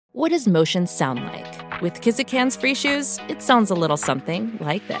What does motion sound like? With Kizikans free shoes, it sounds a little something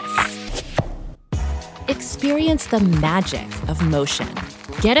like this. Experience the magic of motion.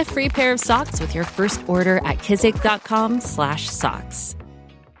 Get a free pair of socks with your first order at kizik.com/socks.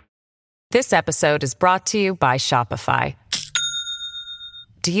 This episode is brought to you by Shopify.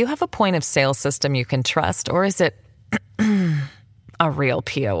 Do you have a point of sale system you can trust, or is it a real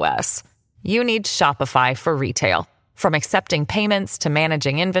POS? You need Shopify for retail. From accepting payments to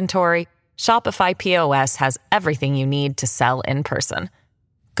managing inventory, Shopify POS has everything you need to sell in person.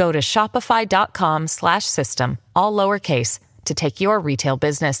 Go to shopify.com/system, all lowercase, to take your retail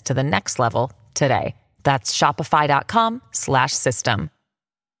business to the next level today. That's shopify.com/system.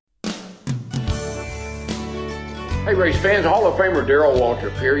 Hey, race fans, Hall of Famer Darrell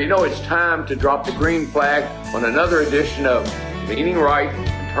Waltrip here. You know, it's time to drop the green flag on another edition of Leaning Right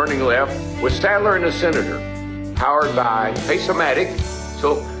and Turning Left with Sadler and the Senator, powered by Pace-O-Matic.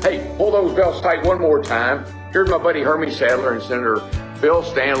 So, hey, pull those belts tight one more time. Here's my buddy Hermie Sadler and Senator Bill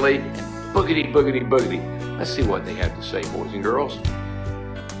Stanley. Boogity, boogity, boogity. Let's see what they have to say, boys and girls.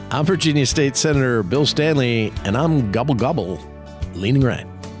 I'm Virginia State Senator Bill Stanley, and I'm gobble gobble, leaning right.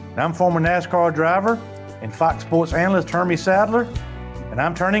 I'm former NASCAR driver and Fox Sports analyst Hermie Sadler, and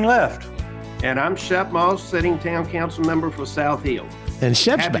I'm turning left. And I'm Shep Moss, sitting town council member for South Hill. And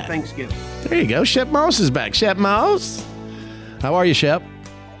Shep's Happy back. Thanksgiving. There you go. Shep Moss is back. Shep Moss. How are you, Shep?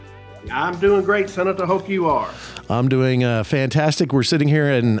 I'm doing great, Senator. Hope you are. I'm doing fantastic. We're sitting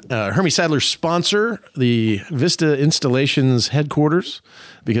here in Hermie Sadler's sponsor, the Vista Installations headquarters,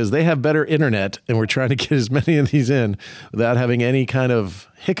 because they have better internet, and we're trying to get as many of these in without having any kind of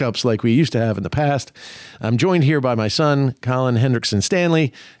hiccups like we used to have in the past. I'm joined here by my son, Colin Hendrickson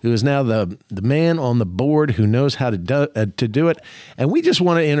Stanley, who is now the man on the board who knows how to do it. And we just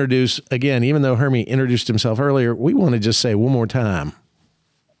want to introduce, again, even though Hermie introduced himself earlier, we want to just say one more time.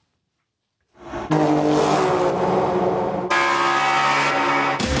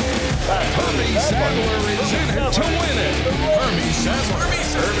 Hermie Sadler is in it to win it. Hermie Sadler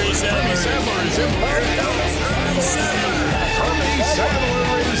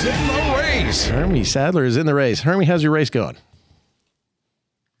is in the race. Hermie Sadler is in the race. Hermie, how's your race going?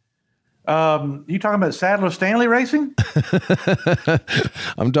 You talking about Sadler Stanley Racing?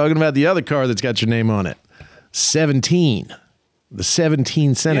 I'm talking about the other car that's got your name on it. 17. The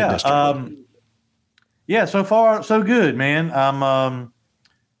 17 Senate District. Yeah, so far, so good, man. I'm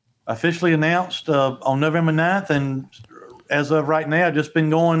officially announced on November 9th, and as of right now, I've just been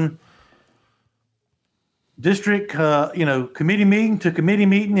going district, committee meeting to committee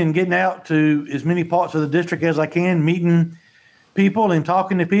meeting and getting out to as many parts of the district as I can, meeting people and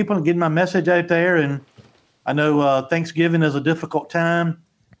talking to people and getting my message out there. And I know Thanksgiving is a difficult time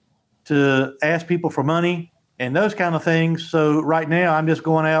to ask people for money and those kind of things. So right now, I'm just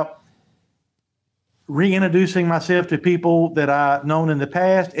going out, reintroducing myself to people that I've known in the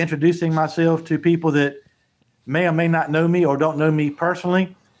past, introducing myself to people that may or may not know me or don't know me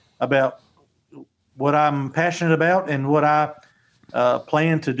personally about what I'm passionate about and what I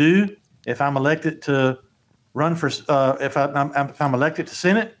plan to do if I'm elected to run for, if I'm elected to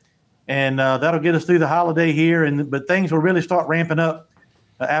Senate. And that'll get us through the holiday here. But things will really start ramping up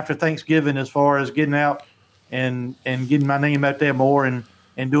after Thanksgiving as far as getting out and getting my name out there more and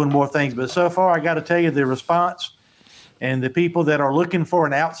doing more things. But so far, I got to tell you, the response and the people that are looking for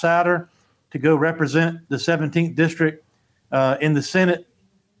an outsider to go represent the 17th District in the Senate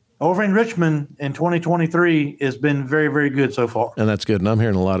over in Richmond in 2023 has been very, very good so far. And that's good. And I'm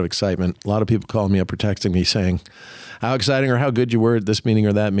hearing a lot of excitement. A lot of people calling me up or texting me saying how exciting or how good you were at this meeting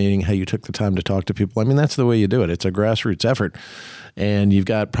or that meeting, how you took the time to talk to people. I mean, that's the way you do it. It's a grassroots effort. And you've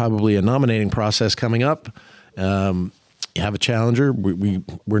got probably a nominating process coming up. You have a challenger.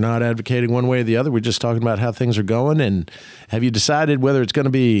 We're not advocating one way or the other. We're just talking about how things are going. And have you decided whether it's going to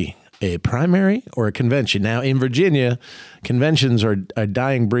be a primary or a convention? Now, in Virginia, conventions are a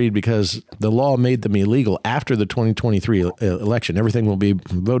dying breed because the law made them illegal after the 2023 election. Everything will be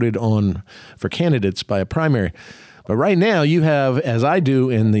voted on for candidates by a primary. But right now, you have, as I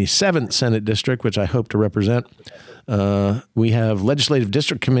do in the 7th Senate District, which I hope to represent, we have legislative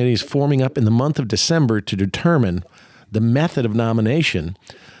district committees forming up in the month of December to determine the method of nomination.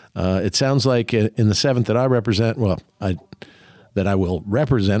 It sounds like in the 7th that I represent, I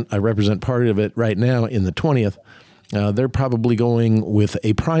represent part of it right now in the 20th. They're probably going with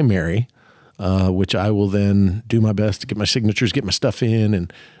a primary, which I will then do my best to get my signatures, get my stuff in,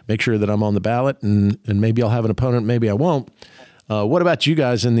 and make sure that I'm on the ballot. And maybe I'll have an opponent, maybe I won't. What about you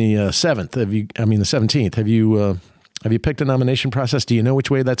guys in the 7th? The 17th? Have you picked a nomination process? Do you know which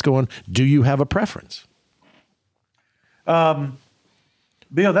way that's going? Do you have a preference?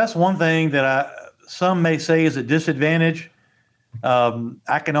 Bill, that's one thing that some may say is a disadvantage.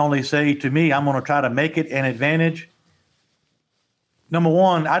 I can only say, to me, I'm going to try to make it an advantage. Number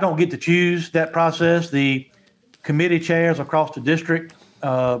one, I don't get to choose that process. The committee chairs across the district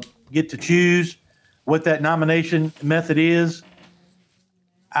get to choose what that nomination method is.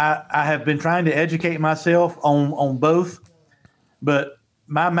 I have been trying to educate myself on both, but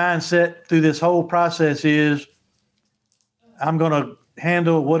my mindset through this whole process is I'm going to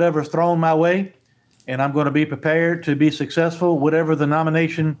handle whatever's thrown my way, and I'm going to be prepared to be successful, whatever the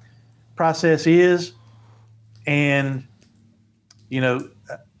nomination process is. And,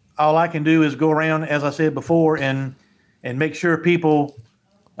 all I can do is go around, as I said before, and make sure people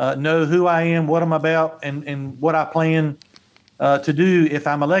know who I am, what I'm about, and what I plan to do if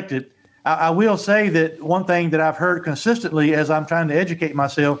I'm elected. I will say that one thing that I've heard consistently as I'm trying to educate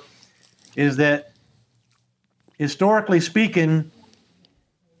myself is that, historically speaking,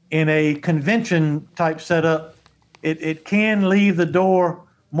 in a convention type setup, it can leave the door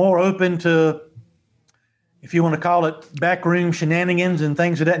more open to, if you want to call it, backroom shenanigans and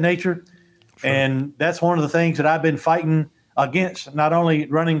things of that nature. Sure. And that's one of the things that I've been fighting against, not only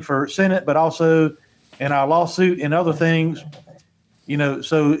running for Senate, but also in our lawsuit and other things.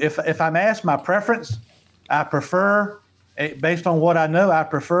 So if I'm asked my preference, I prefer, based on what I know, I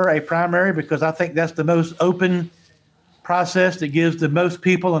prefer a primary, because I think that's the most open process that gives the most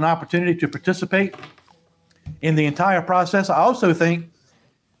people an opportunity to participate in the entire process. I also think,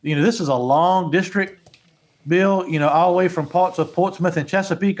 this is a long district, Bill, all the way from parts of Portsmouth and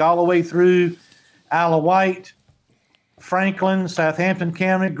Chesapeake, all the way through Isle of Wight, Franklin, Southampton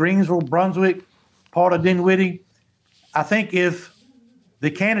County, Greensville, Brunswick, part of Dinwiddie. I think if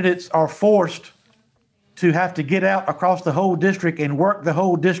the candidates are forced to have to get out across the whole district and work the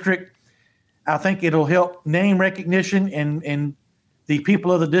whole district, I think it'll help name recognition and the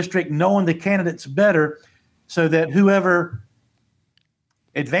people of the district knowing the candidates better, so that whoever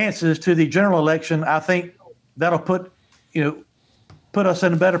advances to the general election, I think that'll put us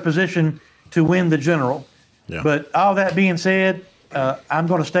in a better position to win the general. Yeah. But all that being said, I'm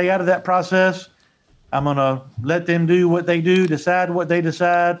going to stay out of that process. I'm going to let them do what they do, decide what they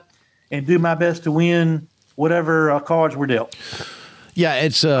decide, and do my best to win whatever cards we're dealt. Yeah,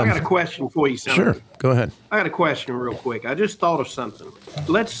 it's. I got a question for you, Senator. Sure, go ahead. I got a question real quick. I just thought of something.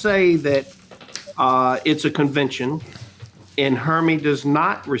 Let's say that it's a convention and Hermie does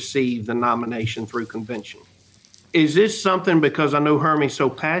not receive the nomination through convention. Is this something, because I know Hermie's so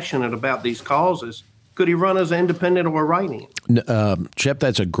passionate about these causes, could he run as an independent or a write-in? Shep,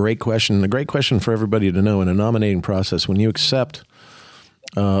 that's a great question, and a great question for everybody to know in a nominating process. When you accept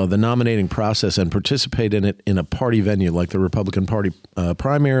the nominating process and participate in it in a party venue like the Republican Party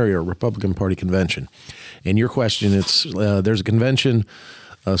primary or Republican Party convention, and your question, it's there's a convention,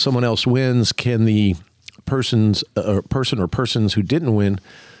 someone else wins, can the person or persons who didn't win,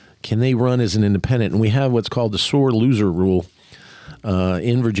 can they run as an independent? And we have what's called the sore loser rule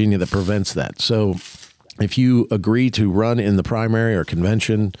in Virginia that prevents that. So if you agree to run in the primary or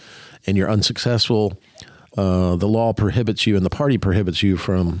convention and you're unsuccessful, the law prohibits you and the party prohibits you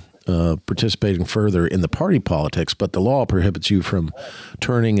from participating further in the party politics, but the law prohibits you from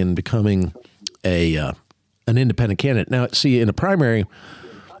turning and becoming an independent candidate. Now, see, in a primary,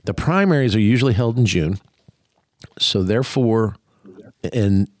 the primaries are usually held in June. So therefore,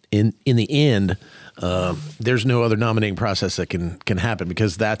 in the end, there's no other nominating process that can happen,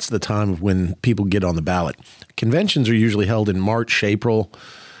 because that's the time of when people get on the ballot. Conventions are usually held in March, April,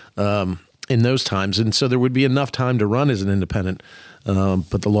 in those times. And so there would be enough time to run as an independent,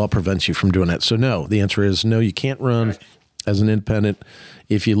 but the law prevents you from doing that. So no, the answer is no, you can't run as an independent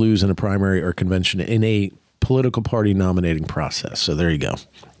if you lose in a primary or convention in a political party nominating process. So there you go.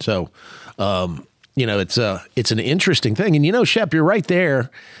 So, it's an interesting thing. And, Shep, you're right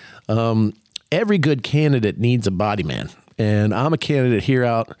there. Every good candidate needs a body man. And I'm a candidate here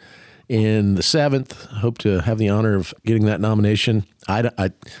out in the 7th. Hope to have the honor of getting that nomination.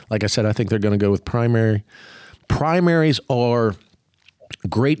 Like I said, I think they're going to go with primary. Primaries are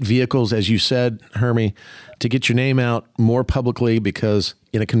great vehicles, as you said, Hermie, to get your name out more publicly, because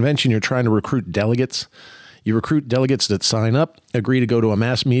in a convention, you're trying to recruit delegates. You recruit delegates that sign up, agree to go to a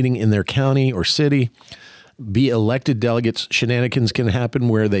mass meeting in their county or city, be elected delegates. Shenanigans can happen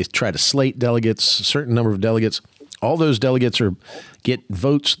where they try to slate delegates, a certain number of delegates. All those delegates get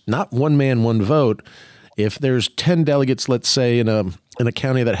votes, not one man, one vote. If there's 10 delegates, let's say in a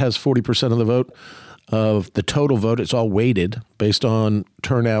county that has 40% of the vote, of the total vote, it's all weighted based on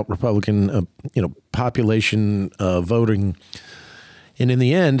turnout, Republican, population voting. And in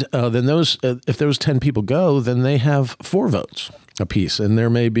the end, then if those 10 people go, then they have 4 votes. a piece. And there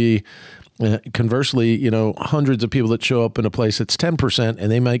may be, conversely, hundreds of people that show up in a place that's 10%,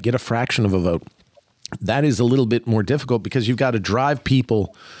 and they might get a fraction of a vote. That is a little bit more difficult because you've got to drive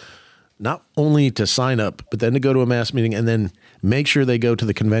people not only to sign up, but then to go to a mass meeting and then make sure they go to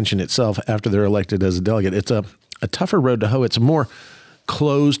the convention itself after they're elected as a delegate. It's a tougher road to hoe. It's a more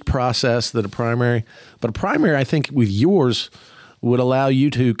closed process than a primary. But a primary, I think, with yours would allow you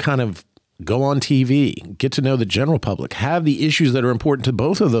to kind of go on TV, get to know the general public, have the issues that are important to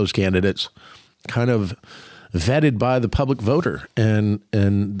both of those candidates kind of vetted by the public voter, and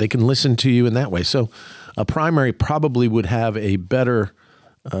they can listen to you in that way. So a primary probably would have a better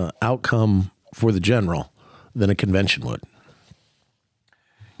outcome for the general than a convention would.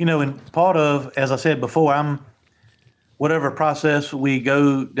 And part of, as I said before, whatever process we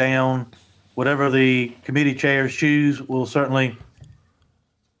go down, whatever the committee chairs choose, we'll certainly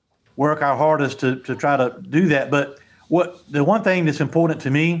work our hardest to try to do that. But the one thing that's important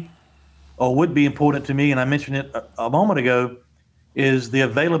to me, or would be important to me, and I mentioned it a moment ago, is the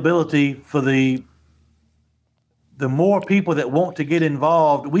availability for the more people that want to get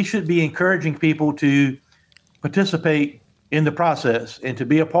involved. We should be encouraging people to participate in the process and to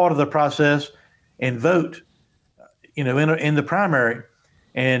be a part of the process and vote, in the primary.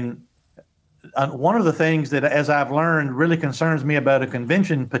 And one of the things that, as I've learned, really concerns me about a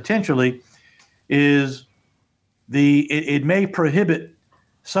convention potentially is it may prohibit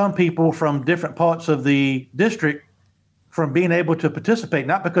some people from different parts of the district from being able to participate,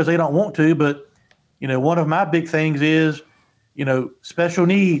 not because they don't want to, but one of my big things is, special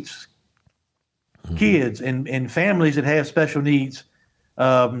needs kids and families that have special needs,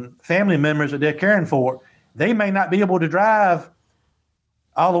 family members that they're caring for. They may not be able to drive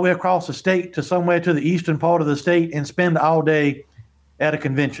all the way across the state to somewhere to the eastern part of the state and spend all day at a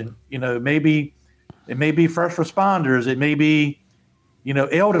convention. Maybe it may be first responders. It may be,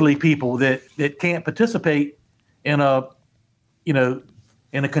 elderly people that can't participate in a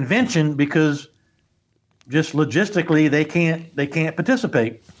convention because just logistically they can't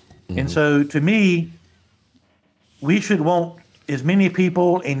participate. Mm-hmm. And so to me, we should want as many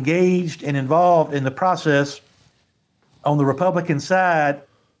people engaged and involved in the process on the Republican side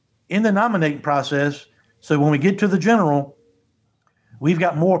in the nominating process. So when we get to the general, we've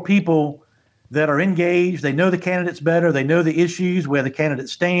got more people that are engaged. They know the candidates better. They know the issues, where the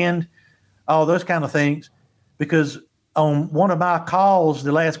candidates stand, all those kind of things. Because on one of my calls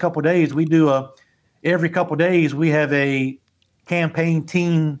the last couple of days, we do every couple of days, we have a campaign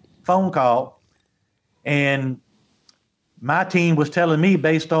team phone call. And my team was telling me,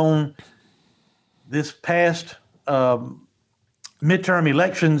 based on this past midterm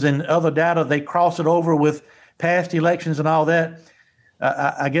elections and other data, they cross it over with past elections and all that.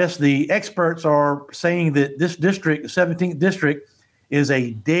 I guess the experts are saying that this district, the 17th district, is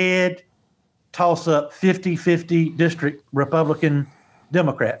a dead toss-up 50-50 district, Republican,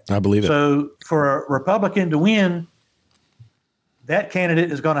 Democrat. I believe it. So for a Republican to win, that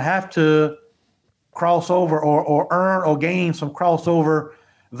candidate is going to have to cross over or earn or gain some crossover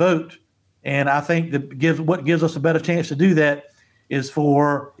vote. And I think what gives us a better chance to do that is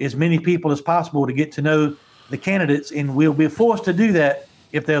for as many people as possible to get to know the candidates, and we'll be forced to do that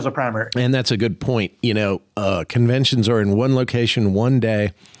if there's a primary. And that's a good point. Conventions are in one location one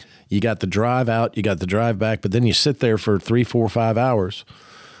day. You got the drive out, you got the drive back, but then you sit there for 3, 4, 5 hours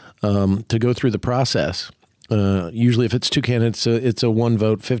to go through the process. Usually if it's two candidates, it's a one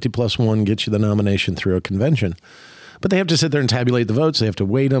vote, 50 plus one gets you the nomination through a convention. But they have to sit there and tabulate the votes. They have to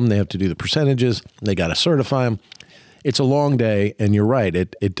weight them. They have to do the percentages. They got to certify them. It's a long day, and you're right.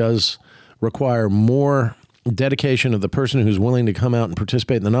 It does require more dedication of the person who's willing to come out and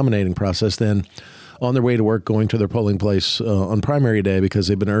participate in the nominating process than on their way to work going to their polling place on primary day because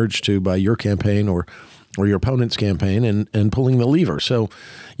they've been urged to by your campaign or your opponent's campaign and pulling the lever. So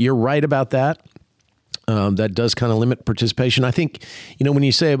you're right about that. That does kind of limit participation. I think, when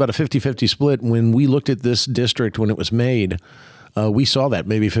you say about a 50-50 split, when we looked at this district when it was made, we saw that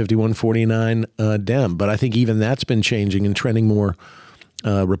maybe 51-49 Dem. But I think even that's been changing and trending more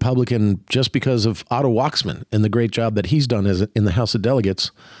Republican just because of Otto Waxman and the great job that he's done in the House of Delegates,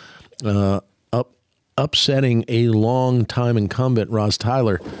 upsetting a long-time incumbent, Roz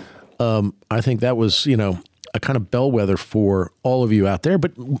Tyler. I think that was, a kind of bellwether for all of you out there.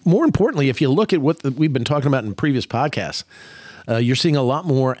 But more importantly, if you look at what we've been talking about in previous podcasts, you're seeing a lot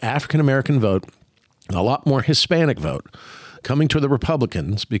more African-American vote, a lot more Hispanic vote coming to the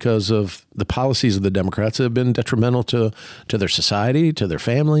Republicans because of the policies of the Democrats that have been detrimental to their society, to their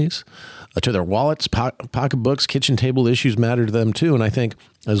families, to their wallets, pocketbooks, kitchen table issues matter to them too. And I think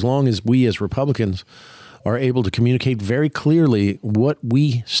as long as we as Republicans are able to communicate very clearly what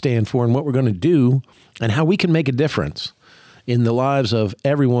we stand for and what we're going to do and how we can make a difference in the lives of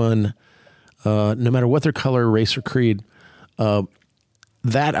everyone, no matter what their color, race, or creed.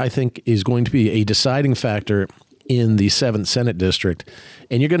 That, I think, is going to be a deciding factor in the 7th Senate District.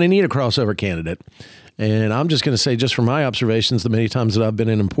 And you're going to need a crossover candidate. And I'm just going to say, just from my observations, the many times that I've been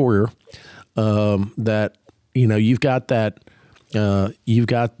an employer, that, you've got that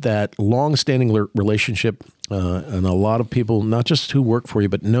long-standing relationship and a lot of people, not just who work for you,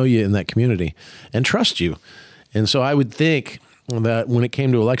 but know you in that community and trust you. And so I would think that when it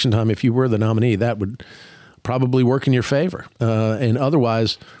came to election time, if you were the nominee, that would probably work in your favor. And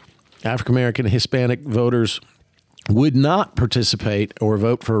otherwise, African-American and Hispanic voters would not participate or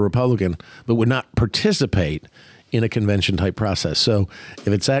vote for a Republican, but would not participate in a convention-type process. So if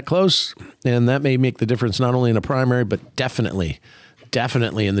it's that close, and that may make the difference not only in a primary, but definitely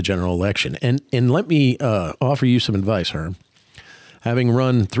in the general election. And let me offer you some advice, Herm. Having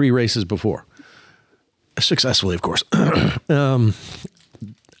run 3 races before, successfully, of course, I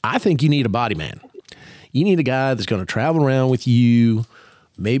think you need a body man. You need a guy that's going to travel around with you,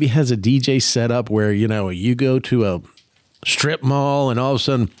 maybe has a DJ set up where, you go to a strip mall and all of a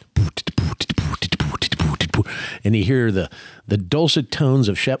sudden, and you hear the dulcet tones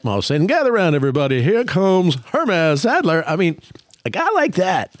of Shep Moss saying, "Gather around, everybody. Here comes Hermes Sadler." I mean, a guy like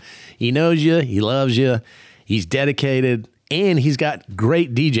that, he knows you, he loves you, he's dedicated, and he's got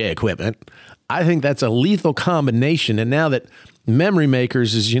great DJ equipment. I think that's a lethal combination. And now that Memory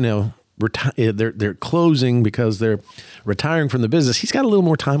Makers is, they're closing because they're retiring from the business, he's got a little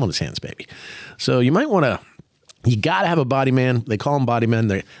more time on his hands, baby. So you might want to, you got to have a body man. They call them body men.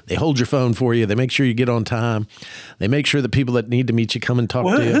 They hold your phone for you. They make sure you get on time. They make sure the people that need to meet you come and talk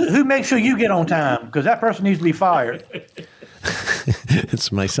to you. Who makes sure you get on time? Because that person needs to be fired.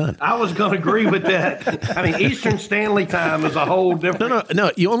 It's my son. I was going to agree with that. I mean, Eastern Stanley Time is a whole different.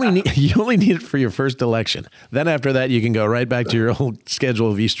 No. You only need it for your first election. Then after that, you can go right back to your old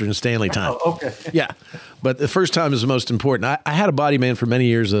schedule of Eastern Stanley Time. Oh, okay. Yeah, but the first time is the most important. I had a body man for many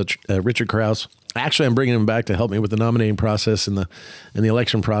years, Richard Krause. Actually, I'm bringing him back to help me with the nominating process and the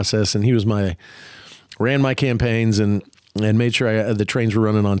election process, and he ran my campaigns and made sure the trains were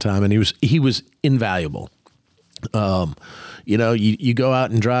running on time, and he was invaluable. You go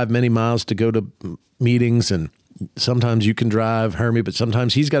out and drive many miles to go to meetings, and sometimes you can drive, Hermie, but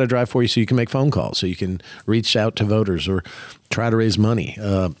sometimes he's got to drive for you so you can make phone calls, so you can reach out to voters or try to raise money.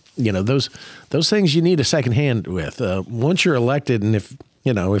 Those things you need a second hand with. Once you're elected, and if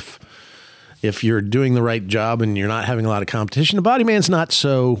you're doing the right job and you're not having a lot of competition, a body man's not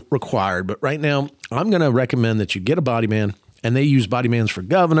so required. But right now, I'm going to recommend that you get a body man, and they use body mans for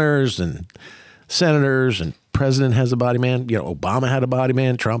governors and senators, and president has a body man. Obama had a body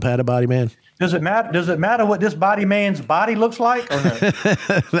man. Trump had a body man. Does it matter? Does it matter what this body man's body looks like, or no?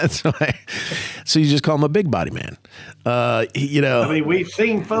 That's right. So you just call him a big body man. I mean, we've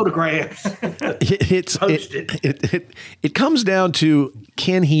seen photographs. It comes down to,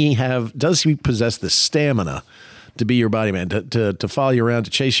 does he possess the stamina to be your body man, to follow you around,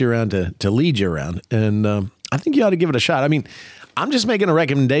 to chase you around, to lead you around? And I think you ought to give it a shot. I mean, I'm just making a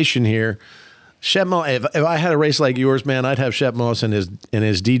recommendation here. Shep Moss, if I had a race like yours, man, I'd have Shep Moss and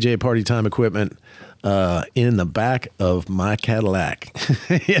his DJ party time equipment in the back of my Cadillac.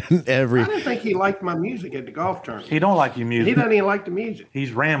 I didn't think he liked my music at the golf tournament. He don't like your music. He doesn't even like the music.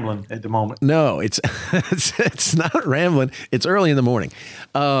 He's rambling at the moment. No, it's not rambling. It's early in the morning.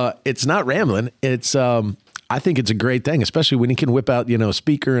 It's not rambling. It's I think it's a great thing, especially when you can whip out, a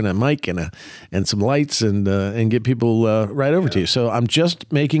speaker and a mic and some lights and get people right over to you. So I'm just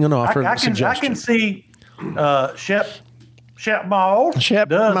making an offer. I can see Shep Moss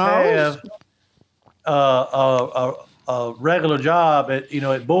have a regular job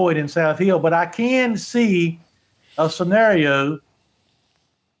at Boyd in South Hill, but I can see a scenario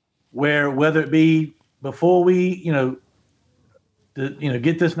where, whether it be before we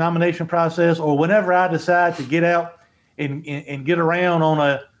get this nomination process, or whenever I decide to get out and get around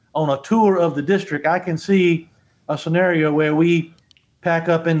on a tour of the district, I can see a scenario where we pack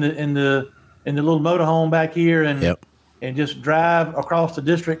up in the little motorhome back here and just drive across the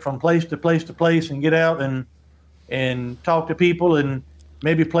district from place to place to place and get out and talk to people and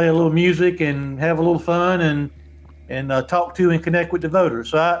maybe play a little music and have a little fun and talk to and connect with the voters.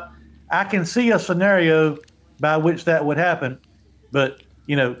 So I can see a scenario by which that would happen. But,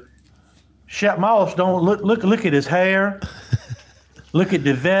 Shep Moss, don't look at his hair. Look at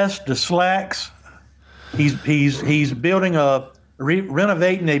the vest, the slacks. He's building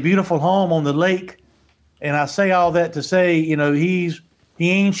renovating a beautiful home on the lake. And I say all that to say, he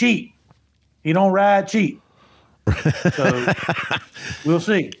ain't cheap. He don't ride cheap. So we'll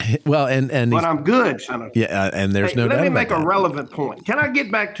see. Well, but I'm good, Senator. Yeah, and there's no doubt Let me about make a that. relevant point. Can I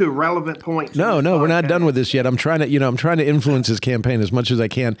get back to a relevant point? No, we're not done with this yet. I'm trying to influence his campaign as much as I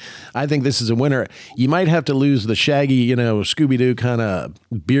can. I think this is a winner. You might have to lose the shaggy, Scooby-Doo kind of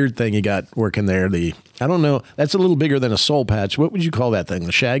beard thing you got working there. I don't know. That's a little bigger than a soul patch. What would you call that thing?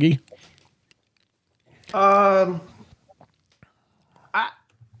 The shaggy?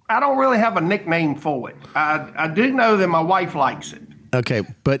 I don't really have a nickname for it. I do know that my wife likes it. Okay,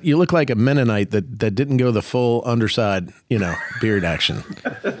 but you look like a Mennonite that didn't go the full underside, beard action.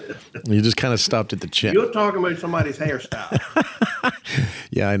 You just kind of stopped at the chin. You're talking about somebody's hairstyle.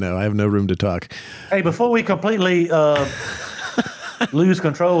 Yeah, I know. I have no room to talk. Hey, before we completely lose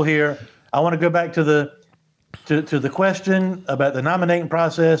control here, I want to go back to the question about the nominating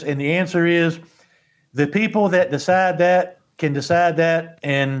process, and the answer is the people that decide that can decide that,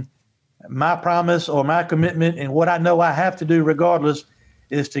 and my promise or my commitment and what I know I have to do regardless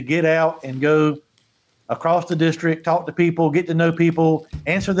is to get out and go across the district, talk to people, get to know people,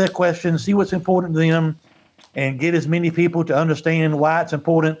 answer their questions, see what's important to them, and get as many people to understand why it's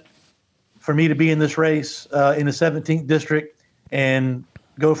important for me to be in this race in the 17th district, and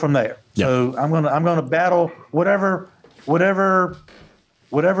go from there. Yep. So I'm gonna battle whatever's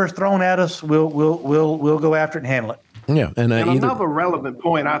thrown at us. We'll go after it and handle it. Yeah, and another relevant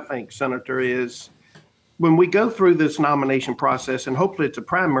point, I think, Senator, is when we go through this nomination process, and hopefully it's a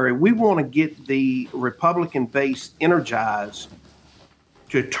primary, we want to get the Republican base energized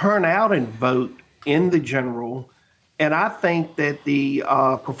to turn out and vote in the general. And I think that the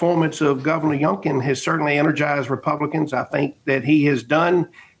performance of Governor Youngkin has certainly energized Republicans. I think that he has done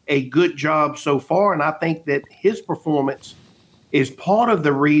a good job so far, and I think that his performance is part of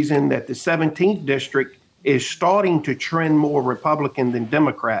the reason that the 17th district is starting to trend more Republican than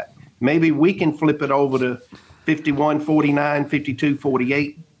Democrat. Maybe we can flip it over to 51-49,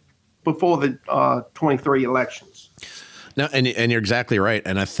 52-48 before the 23 elections. No, and you're exactly right.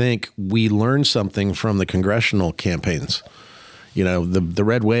 And I think we learned something from the congressional campaigns. The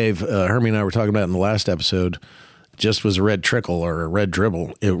red wave, Hermie and I were talking about in the last episode, just was a red trickle or a red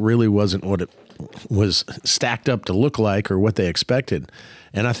dribble. It really wasn't what it was stacked up to look like or what they expected.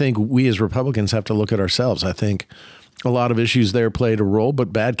 And I think we as Republicans have to look at ourselves. I think a lot of issues there played a role,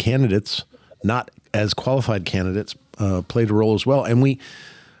 but bad candidates, not as qualified candidates, played a role as well. And we've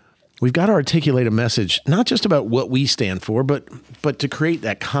got to articulate a message, not just about what we stand for, but to create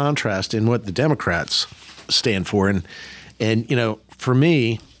that contrast in what the Democrats stand for. And for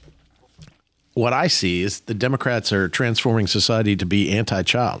me, what I see is the Democrats are transforming society to be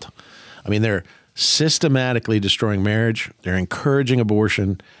anti-child. I mean, they're systematically destroying marriage. They're encouraging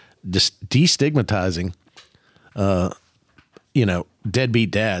abortion, destigmatizing,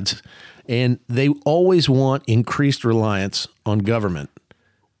 deadbeat dads. And they always want increased reliance on government.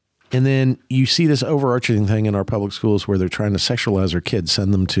 And then you see this overarching thing in our public schools where they're trying to sexualize our kids,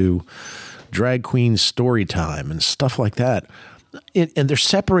 send them to drag queen story time and stuff like that. And they're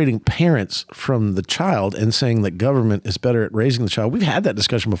separating parents from the child and saying that government is better at raising the child. We've had that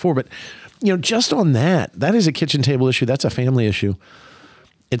discussion before, but just on that is a kitchen table issue. That's a family issue.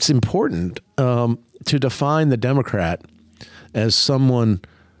 It's important to define the Democrat as someone,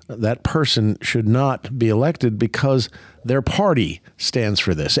 that person should not be elected because their party stands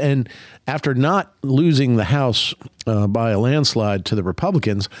for this. And after not losing the House by a landslide to the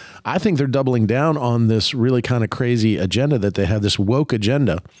Republicans, I think they're doubling down on this really kind of crazy agenda that they have, this woke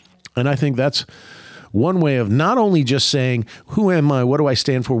agenda. And I think that's one way of not only just saying, who am I? What do I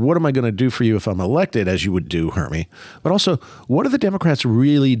stand for? What am I going to do for you if I'm elected, as you would do, Hermie? But also, what are the Democrats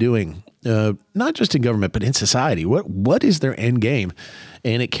really doing? Not just in government, but in society. What is their end game?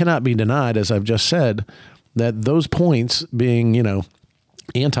 And it cannot be denied, as I've just said, that those points being,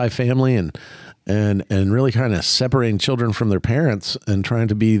 anti-family and really kind of separating children from their parents and trying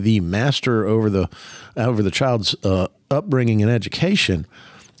to be the master over the child's upbringing and education,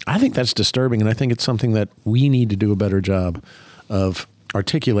 I think that's disturbing, and I think it's something that we need to do a better job of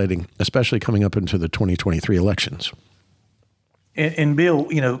articulating, especially coming up into the 2023 elections. And Bill,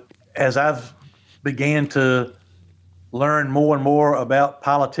 as I've began to learn more and more about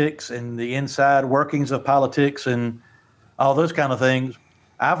politics and the inside workings of politics and all those kind of things,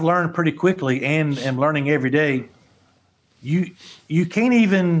 I've learned pretty quickly and am learning every day. You can't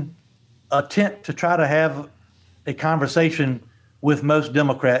even attempt to try to have a conversation with most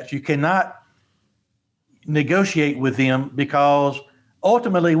Democrats. You cannot negotiate with them because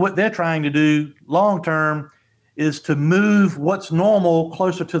ultimately what they're trying to do long term is to move what's normal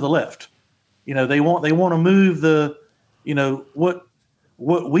closer to the left. They want to move the what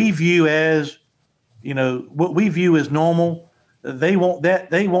what we view as, what we view as normal. They want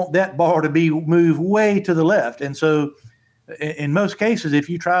that bar to be moved way to the left. And so in most cases, if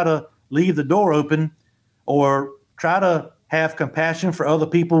you try to leave the door open or try to have compassion for other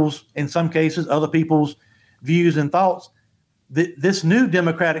people's views and thoughts, this new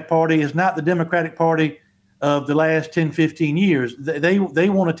Democratic Party is not the Democratic Party of the last 10, 15 years. They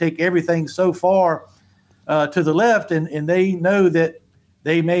want to take everything so far to the left, and they know that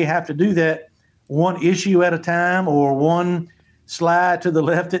they may have to do that one issue at a time or one slide to the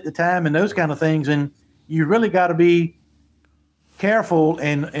left at the time and those kind of things. And you really got to be careful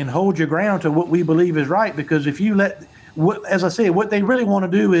and hold your ground to what we believe is right, because if you as I said, what they really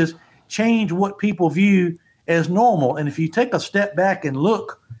want to do is change what people view as normal. And if you take a step back and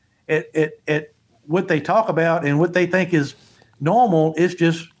look at what they talk about and what they think is normal, it's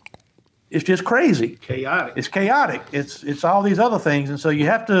just crazy. Chaotic. It's chaotic. It's all these other things. And so you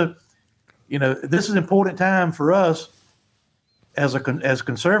have to, this is an important time for us as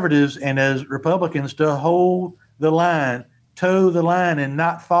conservatives and as Republicans to hold the line, toe the line, and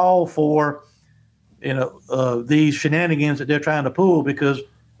not fall for, these shenanigans that they're trying to pull, because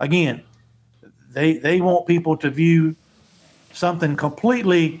again, they want people to view something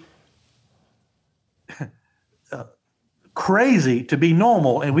completely crazy to be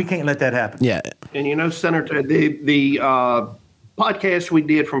normal, and we can't let that happen. Yeah. And Senator, the podcast we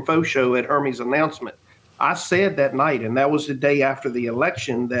did from Faux Show at Hermie's announcement, I said that night, and that was the day after the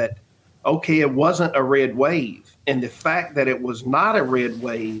election, that it wasn't a red wave, and the fact that it was not a red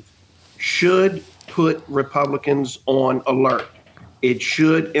wave should put Republicans on alert. It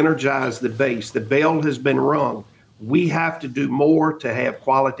should energize the base. The bell has been rung. We have to do more to have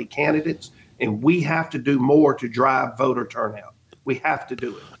quality candidates, and we have to do more to drive voter turnout. We have to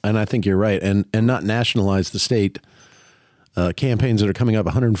do it. And I think you're right. And not nationalize the state campaigns that are coming up,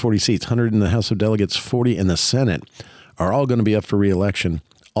 140 seats, 100 in the House of Delegates, 40 in the Senate, are all going to be up for re-election,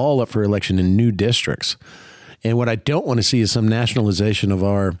 all up for election in new districts. And what I don't want to see is some nationalization of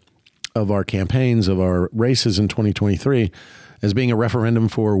our campaigns, of our races in 2023, as being a referendum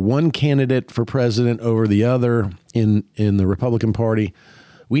for one candidate for president over the other in the Republican Party.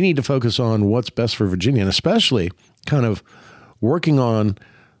 We need to focus on what's best for Virginia, and especially kind of working on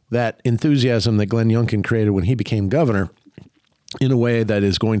that enthusiasm that Glenn Youngkin created when he became governor in a way that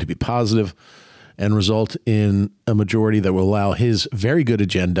is going to be positive and result in a majority that will allow his very good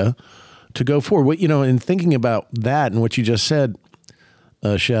agenda to go forward. In thinking about that and what you just said,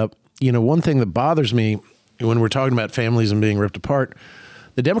 Shep, one thing that bothers me when we're talking about families and being ripped apart,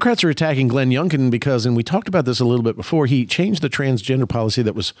 the Democrats are attacking Glenn Youngkin because, and we talked about this a little bit before, he changed the transgender policy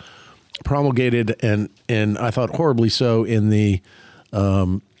that was promulgated and I thought horribly so in the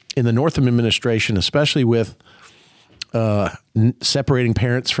Northam administration, especially with separating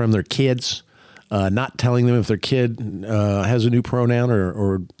parents from their kids, not telling them if their kid has a new pronoun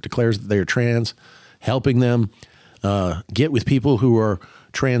or declares that they are trans, helping them get with people who are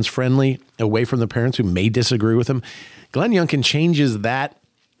trans friendly, away from the parents who may disagree with them. Glenn Youngkin changes that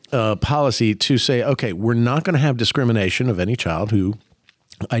policy to say, okay, we're not going to have discrimination of any child who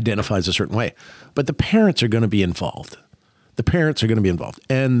identifies a certain way, but the parents are going to be involved. The parents are going to be involved.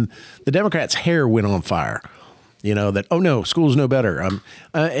 And the Democrats' hair went on fire, that, oh no, schools know better.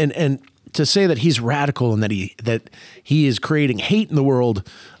 And to say that he's radical and that he is creating hate in the world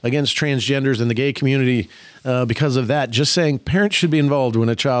against transgenders and the gay community because of that, just saying parents should be involved when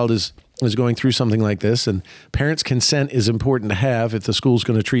a child is going through something like this, and parents' consent is important to have if the school's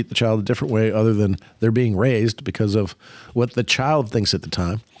going to treat the child a different way other than they're being raised because of what the child thinks at the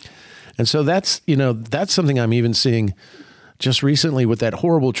time. And so that's something I'm even seeing just recently with that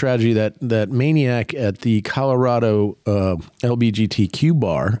horrible tragedy, that maniac at the Colorado LBGTQ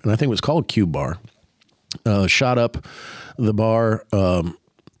bar, and I think it was called Q Bar, shot up the bar.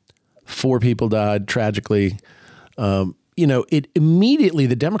 4 people died tragically. It immediately,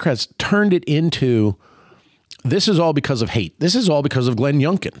 the Democrats turned it into, this is all because of hate. This is all because of Glenn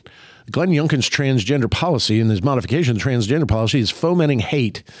Youngkin. Glenn Youngkin's transgender policy and his modification of the transgender policy is fomenting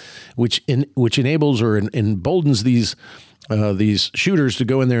hate, which enables or emboldens these shooters to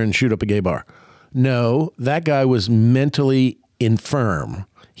go in there and shoot up a gay bar. No, that guy was mentally infirm.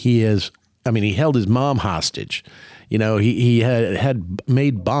 He held his mom hostage. He had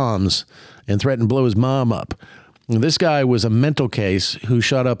made bombs and threatened to blow his mom up. This guy was a mental case who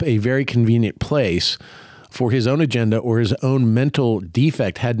shot up a very convenient place for his own agenda or his own mental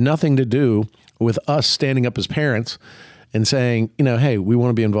defect. Had nothing to do with us standing up as parents and saying, hey, we want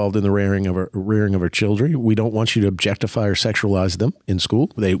to be involved in the rearing of our children. We don't want you to objectify or sexualize them in school.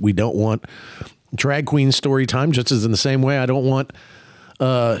 We don't want drag queen story time, just as in the same way I don't want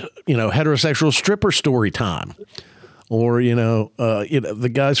heterosexual stripper story time. Or,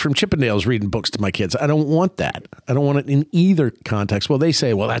 the guys from Chippendales reading books to my kids. I don't want that. I don't want it in either context. Well, they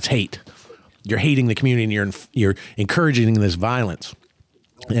say, well, that's hate. You're hating the community and you're encouraging this violence.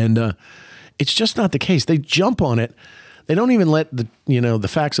 And it's just not the case. They jump on it. They don't even let the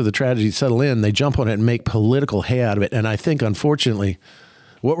facts of the tragedy settle in. They jump on it and make political hay out of it. And I think, unfortunately,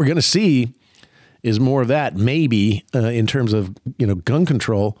 what we're going to see is more of that, maybe in terms of, gun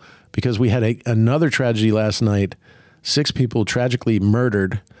control, because we had another tragedy last night. 6 people tragically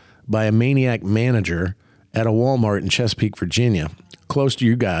murdered by a maniac manager at a Walmart in Chesapeake, Virginia, close to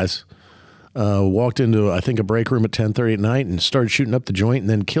you guys. Walked into, I think, a break room at 10:30 at night and started shooting up the joint and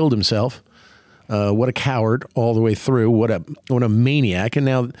then killed himself. What a coward all the way through. What a maniac. And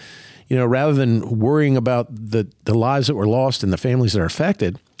now, rather than worrying about the lives that were lost and the families that are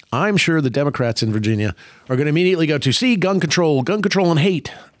affected, I'm sure the Democrats in Virginia are going to immediately go to, see, gun control and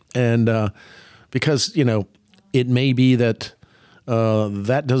hate. And because, it may be that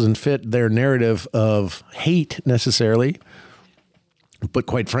that doesn't fit their narrative of hate necessarily, but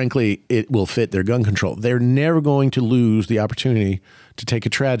quite frankly, it will fit their gun control. They're never going to lose the opportunity to take a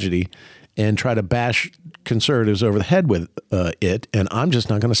tragedy and try to bash conservatives over the head with it, and I'm just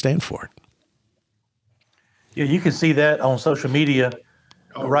not going to stand for it. Yeah, you can see that on social media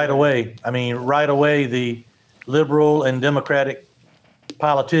right away. I mean, right away, the liberal and Democratic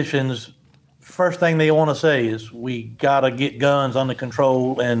politicians, first thing they want to say is, we got to get guns under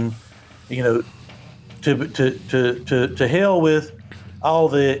control, and to hell with all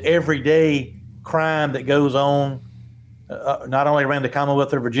the everyday crime that goes on, not only around the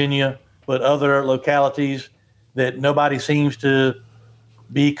Commonwealth of Virginia, but other localities that nobody seems to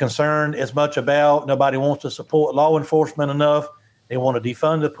be concerned as much about. Nobody wants to support law enforcement enough. They want to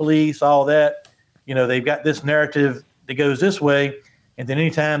defund the police, all that. They've got this narrative that goes this way. And then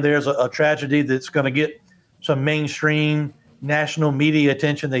anytime there's a tragedy that's going to get some mainstream national media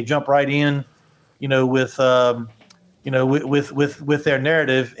attention, they jump right in, with their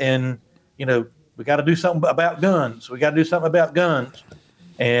narrative. And, we got to do something about guns. We got to do something about guns.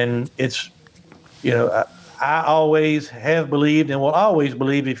 And it's, I always have believed and will always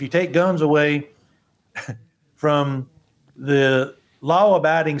believe, if you take guns away from the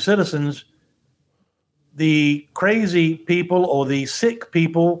law-abiding citizens, the crazy people or the sick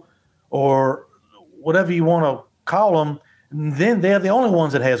people or whatever you want to call them, then they're the only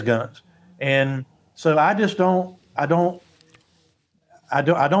ones that has guns. And so I don't,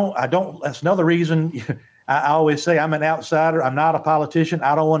 that's another reason I always say I'm an outsider. I'm not a politician.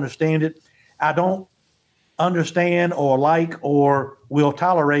 I don't understand it. I don't understand or like or will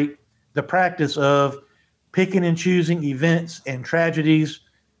tolerate the practice of picking and choosing events and tragedies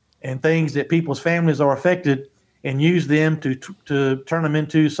and things that people's families are affected and use them to turn them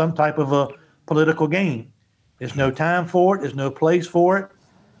into some type of a political game. There's no time for it. There's no place for it.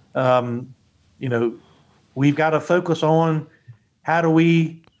 We've got to focus on, how do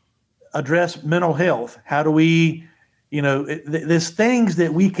we address mental health? How do we, there's things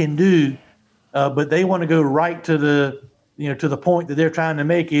that we can do, but they want to go right to the point that they're trying to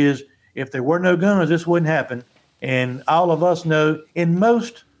make is, if there were no guns, this wouldn't happen. And all of us know, in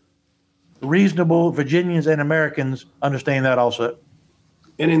most reasonable Virginians and Americans understand that also.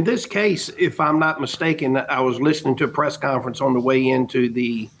 And in this case, if I'm not mistaken, I was listening to a press conference on the way into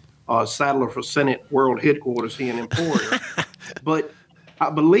the Saddler for Senate World Headquarters here in Emporia. But I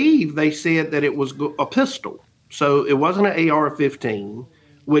believe they said that it was a pistol. So it wasn't an AR-15,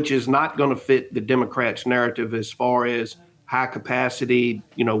 which is not going to fit the Democrats' narrative as far as high capacity,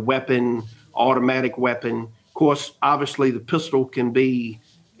 weapon, automatic weapon. Of course, obviously the pistol can be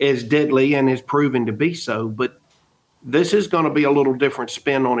as deadly and is proven to be so, but this is going to be a little different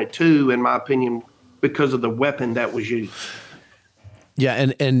spin on it too, in my opinion, because of the weapon that was used.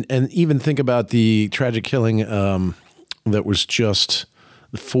 Yeah, and even think about the tragic killing that was just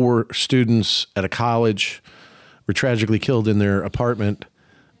 4 students at a college were tragically killed in their apartment.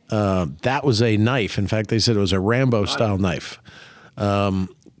 That was a knife. In fact, they said it was a Rambo-style knife.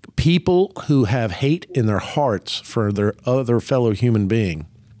 People who have hate in their hearts for their other fellow human being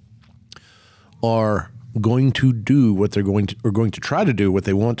are going to do what they're going to try to do what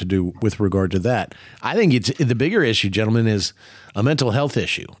they want to do with regard to that. I think it's the bigger issue, gentlemen, is a mental health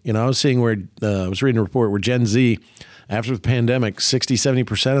issue. I was seeing I was reading a report where Gen Z, after the pandemic,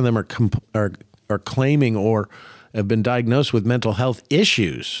 60-70% of them are claiming or have been diagnosed with mental health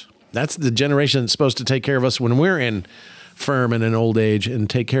issues. That's the generation that's supposed to take care of us when we're infirm and in old age and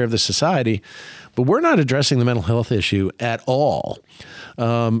take care of the society. But we're not addressing the mental health issue at all.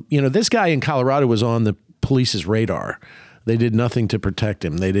 This guy in Colorado was on the police's radar. They did nothing to protect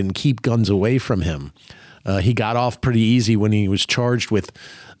him. They didn't keep guns away from him. He got off pretty easy when he was charged with,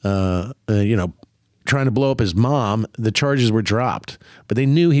 trying to blow up his mom. The charges were dropped, but they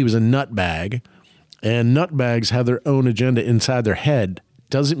knew he was a nutbag, and nutbags have their own agenda inside their head.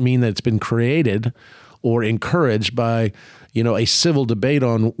 Doesn't mean that it's been created or encouraged by, a civil debate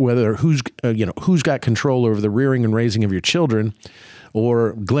on whether who's got control over the rearing and raising of your children,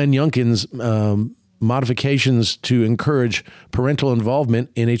 or Glenn Youngkin's modifications to encourage parental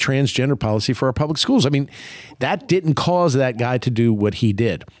involvement in a transgender policy for our public schools. I mean, that didn't cause that guy to do what he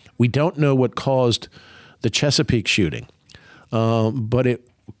did. We don't know what caused the Chesapeake shooting, but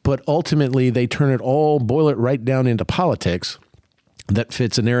ultimately they boil it right down into politics that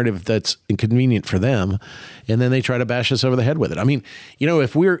fits a narrative that's inconvenient for them, and then they try to bash us over the head with it. I mean,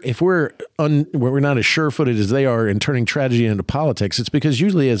 if we're not as sure-footed as they are in turning tragedy into politics, it's because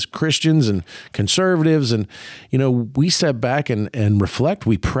usually as Christians and conservatives and, we step back and reflect,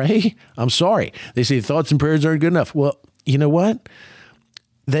 we pray. I'm sorry. They say thoughts and prayers aren't good enough. Well, you know what?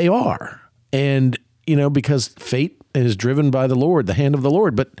 They are. And, because fate is driven by the Lord, the hand of the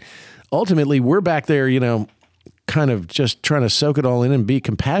Lord. But ultimately, we're back there, kind of just trying to soak it all in and be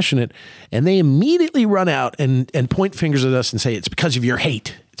compassionate. And they immediately run out and point fingers at us and say, it's because of your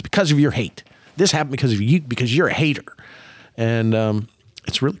hate. It's because of your hate. This happened because of you, because you're a hater. And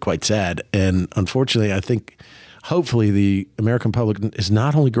it's really quite sad. And unfortunately, I think hopefully the American public is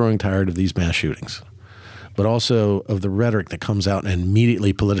not only growing tired of these mass shootings, but also of the rhetoric that comes out and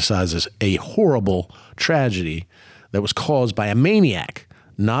immediately politicizes a horrible tragedy that was caused by a maniac,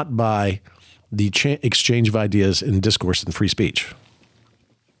 not by the exchange of ideas and discourse and free speech.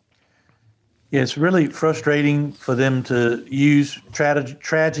 Yeah, it's really frustrating for them to use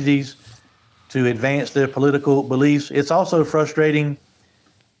tragedies to advance their political beliefs. It's also frustrating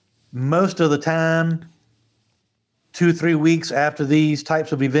most of the time, 2-3 weeks after these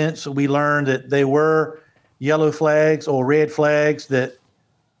types of events, we learn that they were yellow flags or red flags that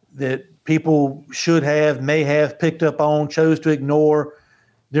people may have picked up on, chose to ignore,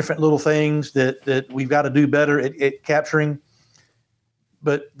 different little things that we've got to do better at capturing.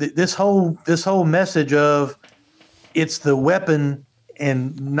 But this whole message of it's the weapon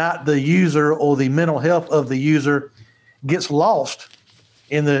and not the user or the mental health of the user gets lost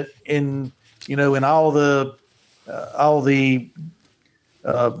in all the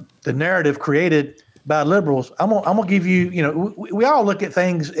narrative created by liberals. I'm gonna give you, we all look at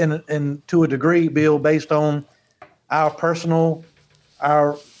things in to a degree, Bill, based on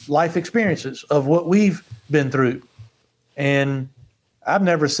our life experiences of what we've been through. And I've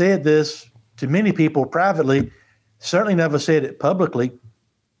never said this to many people privately, certainly never said it publicly,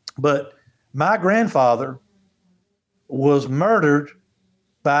 but my grandfather was murdered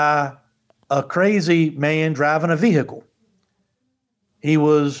by a crazy man driving a vehicle. He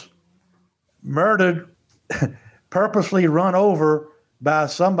was murdered, purposely run over by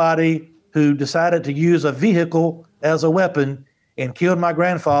somebody who decided to use a vehicle as a weapon and killed my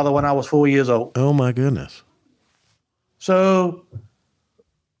grandfather when I was 4 years old. Oh my goodness! So,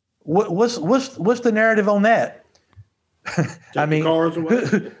 what's the narrative on that? I mean,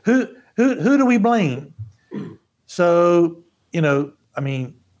 who do we blame? So,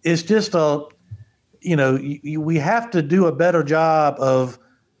 it's just we have to do a better job of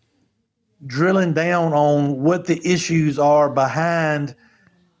drilling down on what the issues are behind.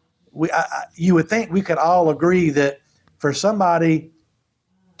 You would think we could all agree that for somebody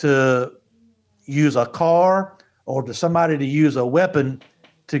to use a car or to somebody to use a weapon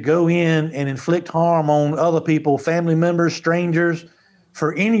to go in and inflict harm on other people, family members, strangers,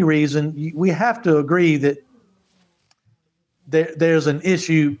 for any reason, we have to agree that there's an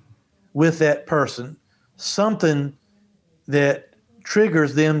issue with that person, something that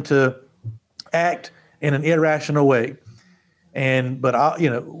triggers them to act in an irrational way. But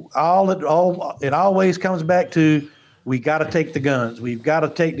it always comes back to, we got to take the guns. We've got to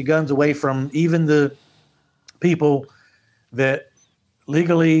take the guns away from even the people that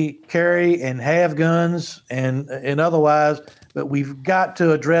legally carry and have guns and otherwise. But we've got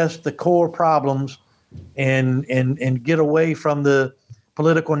to address the core problems and get away from the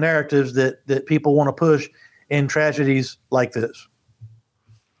political narratives that people want to push in tragedies like this.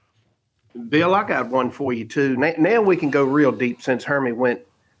 Bill, I got one for you too. Now we can go real deep since Hermie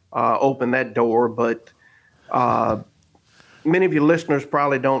opened that door. But many of your listeners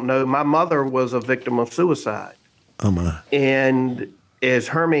probably don't know, my mother was a victim of suicide. Oh my! And as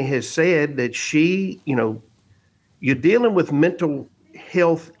Hermie has said, that she, you're dealing with mental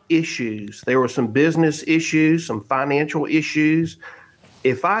health issues. There were some business issues, some financial issues.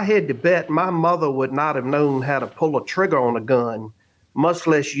 If I had to bet, my mother would not have known how to pull a trigger on a gun, much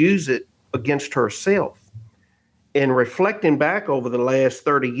less use it against herself. And reflecting back over the last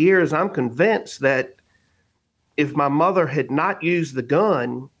 30 years, I'm convinced that if my mother had not used the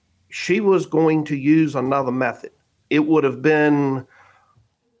gun, she was going to use another method. It would have been,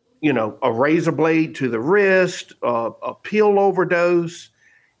 a razor blade to the wrist, a pill overdose.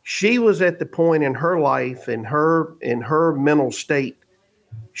 She was at the point in her life, in her mental state,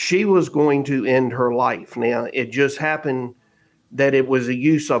 she was going to end her life. Now, it just happened that it was a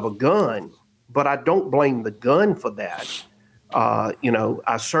use of a gun, but I don't blame the gun for that.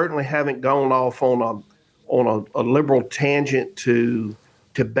 I certainly haven't gone off on a liberal tangent to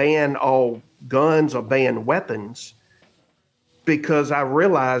ban all guns or ban weapons, because I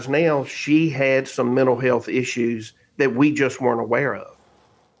realize now she had some mental health issues that we just weren't aware of.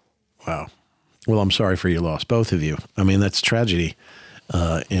 Wow. Well, I'm sorry for your loss, both of you. I mean, that's tragedy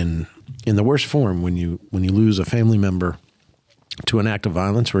in the worst form when you lose a family member to an act of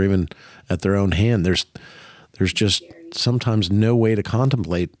violence or even at their own hand. There's just sometimes no way to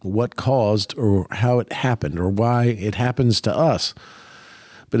contemplate what caused or how it happened or why it happens to us.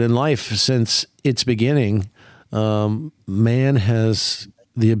 But in life, since its beginning, man has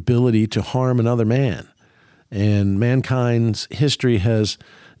the ability to harm another man. And mankind's history has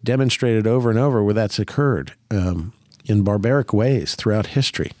demonstrated over and over where that's occurred in barbaric ways throughout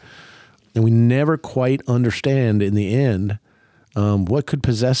history. And we never quite understand in the end what could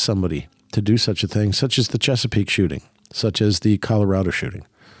possess somebody to do such a thing, such as the Chesapeake shooting, such as the Colorado shooting.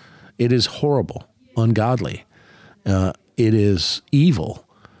 It is horrible, ungodly. It is evil.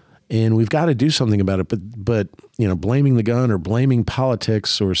 And we've got to do something about it. But blaming the gun or blaming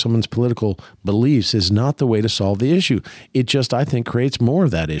politics or someone's political beliefs is not the way to solve the issue. It just, I think, creates more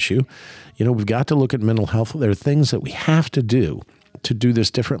of that issue. We've got to look at mental health. There are things that we have to do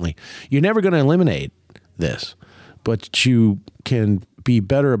this differently. You're never going to eliminate this, but you can be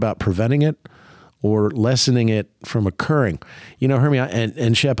better about preventing it or lessening it from occurring. Hermie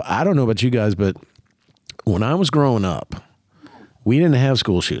and Shep, I don't know about you guys, but when I was growing up, we didn't have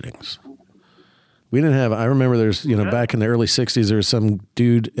school shootings. I remember there's, back in the early 60s, there was some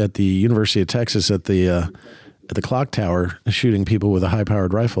dude at the University of Texas at the clock tower shooting people with a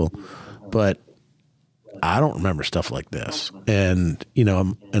high-powered rifle. But I don't remember stuff like this. And,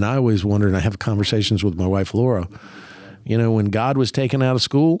 and I always wondered, and I have conversations with my wife, Laura, when God was taken out of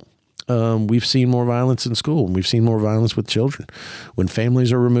school, we've seen more violence in school, and we've seen more violence with children. When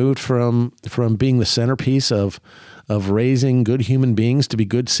families are removed from being the centerpiece of raising good human beings to be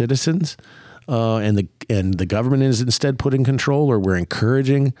good citizens, and the government is instead put in control, or we're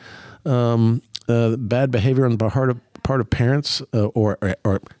encouraging bad behavior on the part of parents, or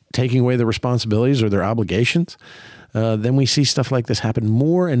taking away their responsibilities or their obligations, then we see stuff like this happen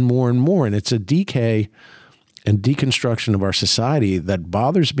more and more and more, and it's a decay and deconstruction of our society that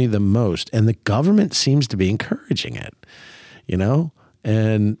bothers me the most, and the government seems to be encouraging it,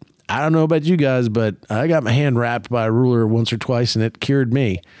 and I don't know about you guys, but I got my hand wrapped by a ruler once or twice, and it cured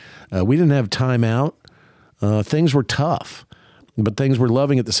me. We didn't have time out. Things were tough, but things were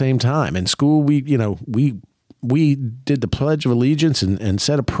loving at the same time. In school, we did the Pledge of Allegiance and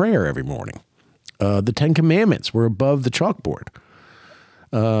said a prayer every morning. The Ten Commandments were above the chalkboard.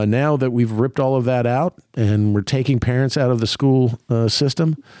 Now that we've ripped all of that out and we're taking parents out of the school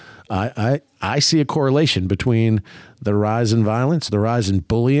system, I see a correlation between the rise in violence, the rise in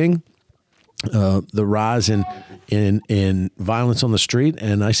bullying, the rise in violence on the street,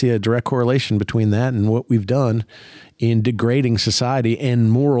 and I see a direct correlation between that and what we've done in degrading society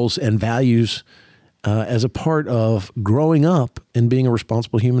and morals and values as a part of growing up and being a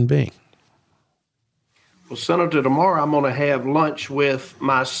responsible human being. Well, Senator, tomorrow I'm going to have lunch with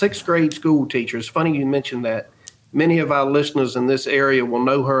my 6th grade school teacher. It's funny you mentioned that. Many of our listeners in this area will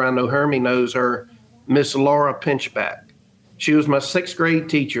know her. I know Hermie knows her, Miss Laura Pinchback. She was my 6th grade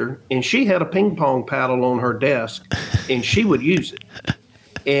teacher, and she had a ping pong paddle on her desk, and she would use it.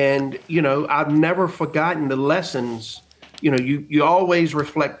 And, I've never forgotten the lessons. You always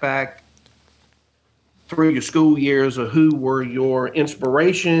reflect back through your school years of who were your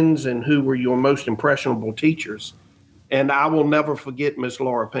inspirations and who were your most impressionable teachers. And I will never forget Miss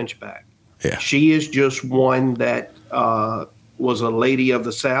Laura Pinchback. Yeah. She is just one that was a lady of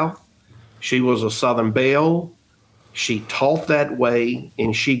the South. She was a Southern belle. She taught that way,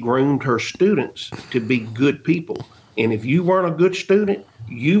 and she groomed her students to be good people. And if you weren't a good student,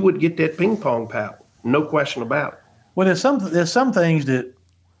 you would get that ping pong paddle. No question about it. Well, there's some things that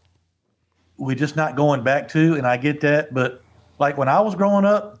we're just not going back to, and I get that. But like when I was growing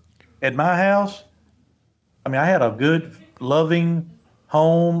up at my house, I had a good, loving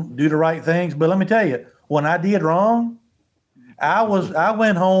home, do the right things. But let me tell you, when I did wrong, I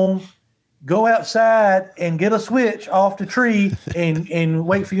went home, go outside and get a switch off the tree and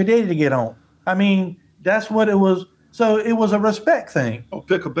wait for your daddy to get home. I mean, that's what it was. So it was a respect thing. Oh,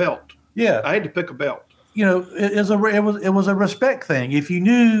 pick a belt. Yeah. I had to pick a belt. You know, it was a respect thing. If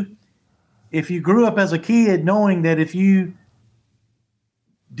you grew up as a kid knowing that if you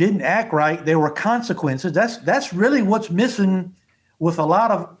didn't act right, there were consequences. That's really what's missing with a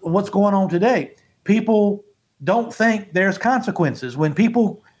lot of what's going on today. People don't think there's consequences. When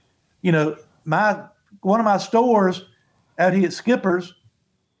people, you know, one of my stores out here at Skipper's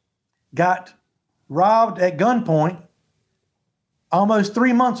got robbed at gunpoint almost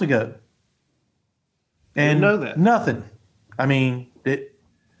 3 months ago. And didn't know that. Nothing. I mean,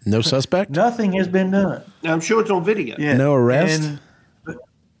 No suspect? nothing has been done. I'm sure it's on video. Yeah. No arrest?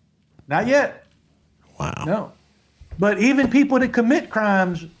 Not yet. Wow. No. But even people that commit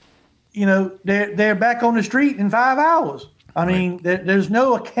crimes, you know, they're back on the street in 5 hours. I mean, there's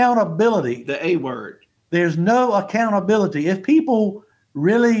no accountability. The A word. There's no accountability. If people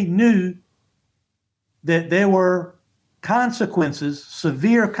really knew that there were consequences,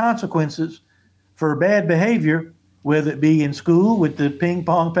 severe consequences for bad behavior, whether it be in school with the ping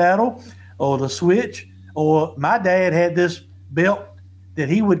pong paddle or the switch, or my dad had this belt that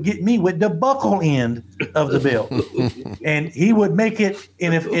he would get me with the buckle end of the belt. And he would make it,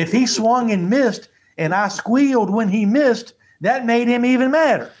 and if he swung and missed and I squealed when he missed, that made him even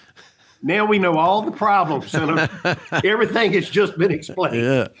madder. Now we know all the problems, Senator. Everything has just been explained.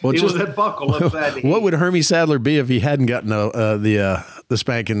 Yeah. Well, it was that buckle upside the head. What would Hermie Sadler be if he hadn't gotten the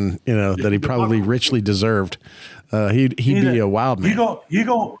spanking, you know, that he probably richly deserved? He'd be a wild man.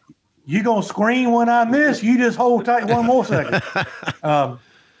 You gonna scream when I miss? You just hold tight one more second.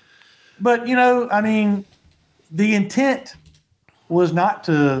 But you know, I mean, the intent was not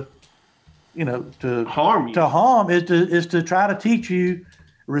to, you know, to harm you. To harm is to try to teach you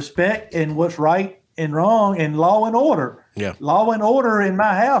respect and what's right and wrong and law and order. Yeah. Law and order in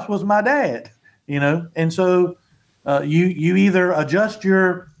my house was my dad, you know, and so you either adjust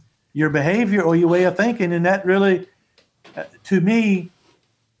your behavior or your way of thinking, and that really, to me,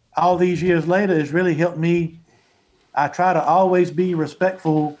 all these years later, has really helped me. I try to always be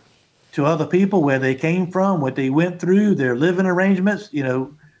respectful to other people, where they came from, what they went through, their living arrangements, you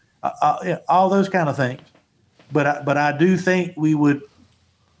know, all those kind of things. But I do think we would,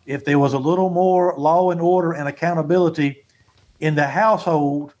 if there was a little more law and order and accountability in the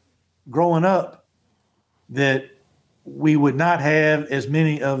household growing up, that we would not have as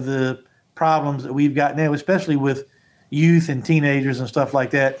many of the problems that we've got now, especially with youth and teenagers and stuff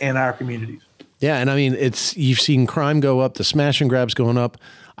like that in our communities. Yeah, and I mean, you've seen crime go up, the smash and grabs going up.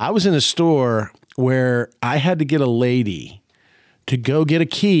 I was in a store where I had to get a lady to go get a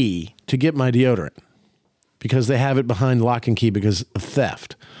key to get my deodorant because they have it behind lock and key because of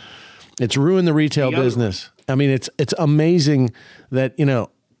theft. It's ruined the retail business. I mean, it's amazing that, you know,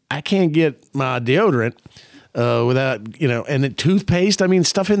 I can't get my deodorant without, you know, and the toothpaste, I mean,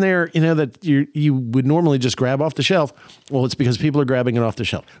 stuff in there, you know, that you would normally just grab off the shelf. Well, it's because people are grabbing it off the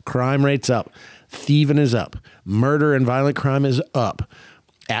shelf. Crime rate's up. Thieving is up. Murder and violent crime is up.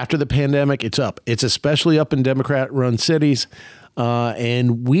 After the pandemic, it's up. It's especially up in Democrat-run cities,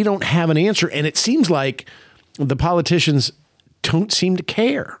 and we don't have an answer. And it seems like the politicians don't seem to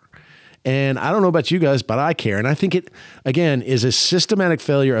care. And I don't know about you guys, but I care. And I think it, again, is a systematic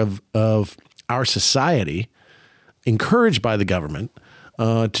failure of our society, encouraged by the government,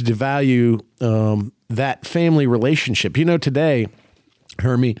 to devalue that family relationship. You know, today,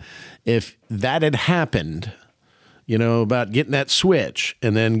 Hermie, if that had happened, you know, about getting that switch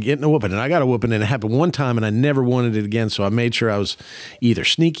and then getting a whooping, and I got a whooping, and it happened one time, and I never wanted it again, so I made sure I was either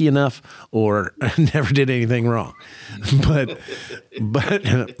sneaky enough or never did anything wrong. But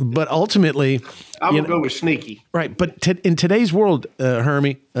ultimately, I would go with sneaky. Right, but in today's world,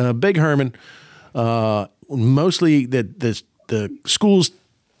 Hermie, Big Herman, mostly the schools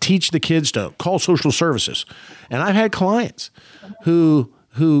teach the kids to call social services, and I've had clients who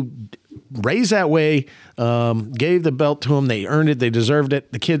raised that way, gave the belt to them. They earned it. They deserved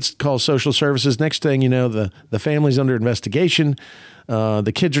it. The kids call social services. Next thing you know, the family's under investigation.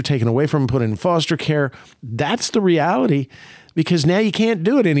 The kids are taken away from them, put in foster care. That's the reality, because now you can't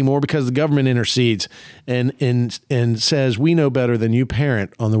do it anymore because the government intercedes and says, we know better than you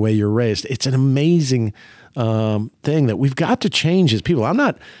parent on the way you're raised. It's an amazing thing that we've got to change as people. I'm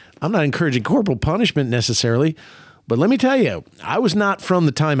not encouraging corporal punishment necessarily, but let me tell you, I was not from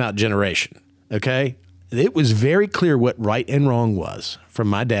the timeout generation, okay? It was very clear what right and wrong was from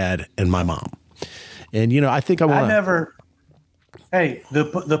my dad and my mom. And, you know, I think I want to... Hey,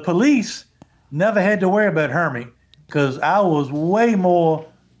 the police never had to worry about Hermie because I was way more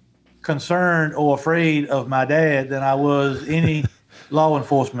concerned or afraid of my dad than I was any law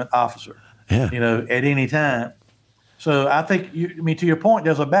enforcement officer. Yeah. At any time. So I think to your point,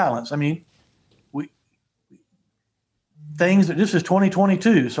 there's a balance. I mean, this is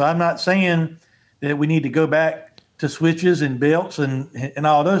 2022, so I'm not saying that we need to go back to switches and belts and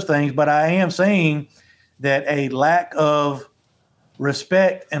all those things, but I am saying that a lack of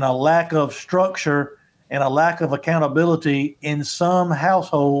respect and a lack of structure and a lack of accountability in some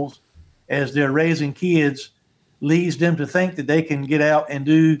households as they're raising kids leads them to think that they can get out and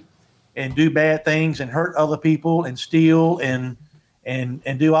do bad things and hurt other people and steal and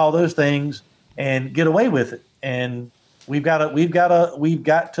do all those things and get away with it. And we've got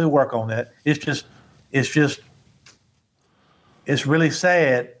to work on that. It's really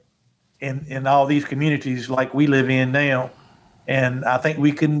sad in all these communities like we live in now. And I think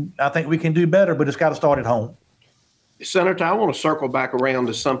we can do better, but it's got to start at home. Senator, I want to circle back around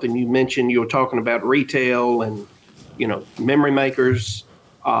to something you mentioned. You were talking about retail and, memory makers.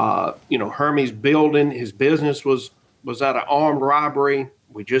 Hermie's building, his business was at an armed robbery.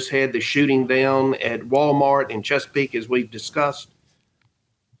 We just had the shooting down at Walmart in Chesapeake, as we've discussed.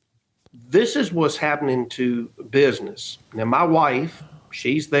 This is what's happening to business. Now, my wife,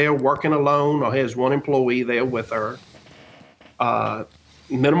 she's there working alone or has one employee there with her.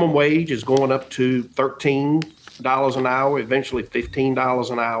 Minimum wage is going up to $13 an hour, eventually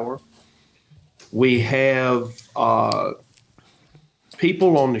 $15 an hour. We have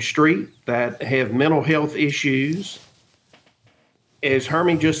people on the street that have mental health issues. As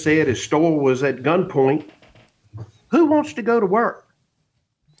Hermie just said, his store was at gunpoint. Who wants to go to work?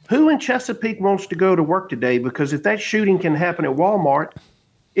 Who in Chesapeake wants to go to work today? Because if that shooting can happen at Walmart,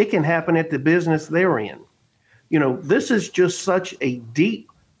 it can happen at the business they're in. This is just such a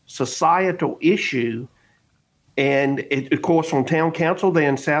deep societal issue. And of course, on town council there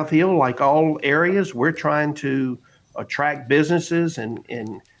in South Hill, like all areas, we're trying to attract businesses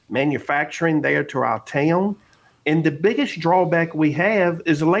and manufacturing there to our town. And the biggest drawback we have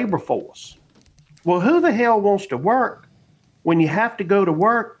is the labor force. Well, who the hell wants to work when you have to go to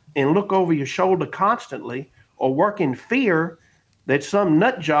work and look over your shoulder constantly or work in fear that some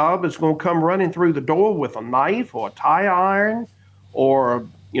nut job is going to come running through the door with a knife or a tire iron or,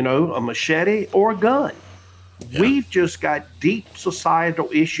 a machete or a gun? Yeah. We've just got deep societal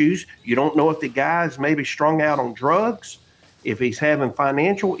issues. You don't know if the guy's maybe strung out on drugs. If he's having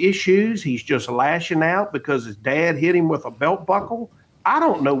financial issues, he's just lashing out because his dad hit him with a belt buckle. I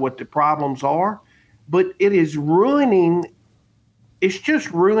don't know what the problems are, but it's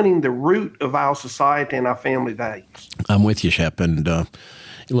just ruining the root of our society and our family values. I'm with you, Shep. And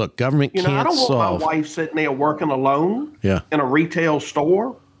look, government can't solve. I don't want my wife sitting there working alone in a retail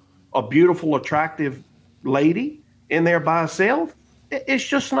store, a beautiful, attractive lady in there by herself. It's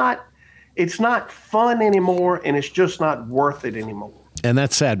just not. It's not fun anymore, and it's just not worth it anymore. And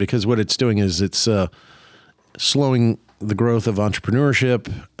that's sad because what it's doing is it's slowing the growth of entrepreneurship.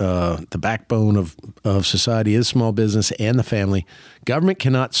 The backbone of society is small business and the family. Government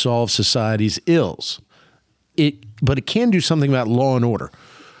cannot solve society's ills, but it can do something about law and order.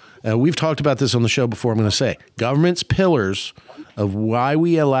 We've talked about this on the show before. I'm going to say government's pillars of why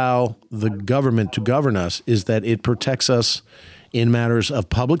we allow the government to govern us is that it protects us in matters of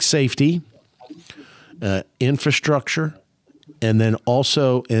public safety, infrastructure, and then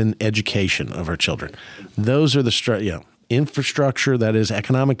also in education of our children. Those are the infrastructure, that is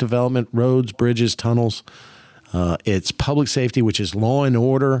economic development, roads, bridges, tunnels. It's public safety, which is law and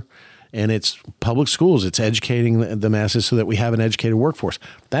order, and it's public schools. It's educating the masses so that we have an educated workforce.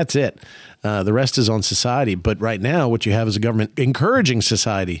 That's it. The rest is on society. But right now, what you have is a government encouraging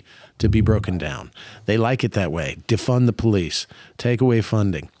society to be broken down. They like it that way. Defund the police, take away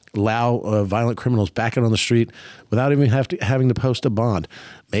funding, allow violent criminals back out on the street without even having to post a bond.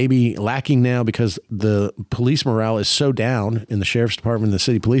 Maybe lacking now because the police morale is so down in the sheriff's department and the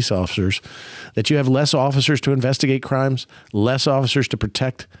city police officers that you have less officers to investigate crimes, less officers to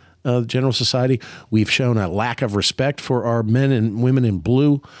protect general society. We've shown a lack of respect for our men and women in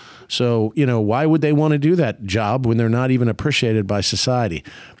blue. So, why would they want to do that job when they're not even appreciated by society?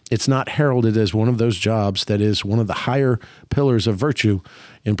 It's not heralded as one of those jobs that is one of the higher pillars of virtue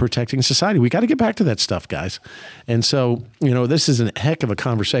in protecting society. We got to get back to that stuff, guys. And so, this is a heck of a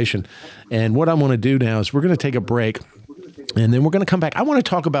conversation. And what I want to do now is we're going to take a break, and then we're going to come back. I want to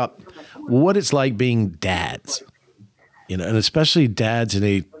talk about what it's like being dads, and especially dads in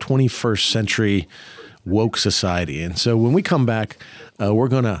a 21st century woke society. And so when we come back, we're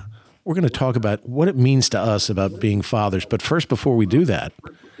going to we're going to talk about what it means to us about being fathers. But first, before we do that,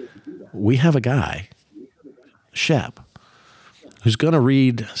 we have a guy, Shep, who's going to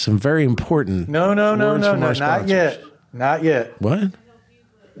read some very important No, not yet. Not yet. What?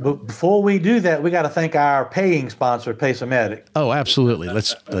 But before we do that, we got to thank our paying sponsor, Pace-O-Matic. Oh, absolutely.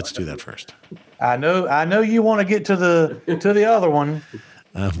 Let's do that first. I know you want to get to the other one.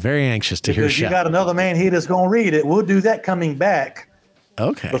 I'm very anxious to hear Because you Shep. got another man here that's going to read it. We'll do that coming back.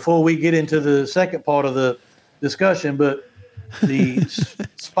 Okay. Before we get into the second part of the discussion, but the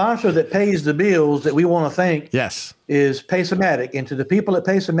sponsor that pays the bills that we want to thank is Pace-O-Matic. And to the people at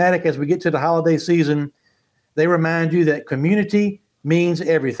Pace-O-Matic, as we get to the holiday season, they remind you that community means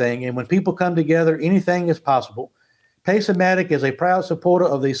everything. And when people come together, anything is possible. Pace-O-Matic is a proud supporter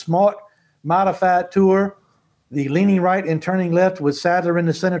of the Smart Modified Tour, the Leaning Right and Turning Left with Sadler and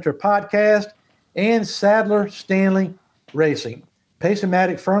the Senator podcast, and Sadler Stanley Racing.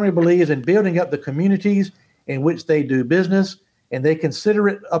 Pace-O-Matic firmly believes in building up the communities in which they do business, and they consider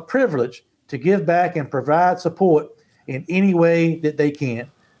it a privilege to give back and provide support in any way that they can.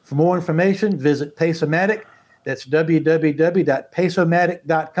 For more information, visit Pace-O-Matic. That's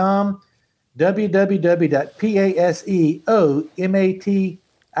www.paceomatic.com,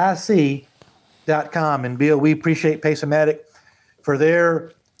 www.paceomatic.com. And Bill, we appreciate Pace-O-Matic for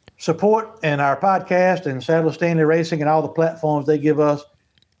their support and our podcast and Sadler Stanley Racing and all the platforms they give us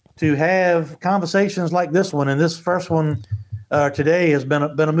to have conversations like this one. And this first one today has been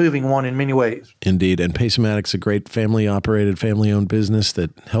a moving one in many ways. Indeed. And Pace-O-Matic's a great family-operated, family-owned business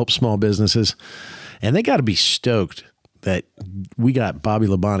that helps small businesses. And they got to be stoked that we got Bobby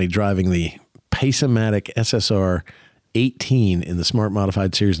Labonte driving the Pace-O-Matic SSR 18 in the Smart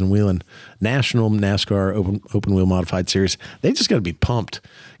Modified Series in Wheeling, National NASCAR Open Wheel Modified Series. They just got to be pumped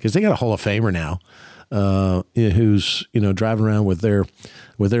because they got a Hall of Famer now who's driving around with their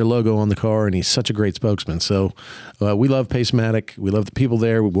logo on the car, and he's such a great spokesman. So we love Pace-O-Matic. We love the people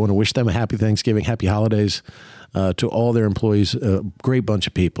there. We want to wish them a happy Thanksgiving, happy holidays to all their employees. A great bunch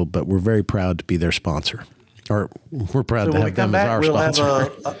of people, but we're very proud to be their sponsor. Or we're proud to have them as our sponsor.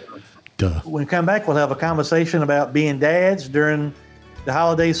 When we come back, we'll have a conversation about being dads during the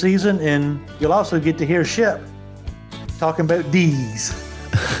holiday season, and you'll also get to hear Shep talking about D's.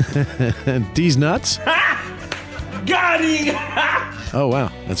 D's nuts? Got him! Oh,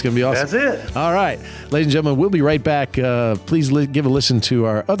 wow. That's going to be awesome. That's it. All right. Ladies and gentlemen, we'll be right back. Please give a listen to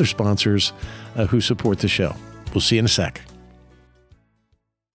our other sponsors who support the show. We'll see you in a sec.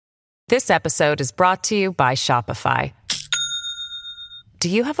 This episode is brought to you by Shopify. Do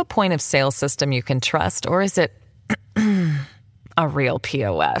you have a point of sale system you can trust, or is it a real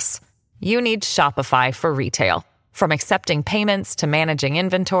POS? You need Shopify for retail. From accepting payments to managing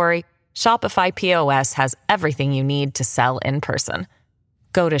inventory, Shopify POS has everything you need to sell in person.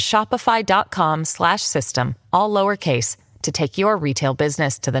 Go to shopify.com/system, all lowercase, to take your retail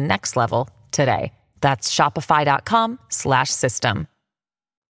business to the next level today. That's shopify.com/system.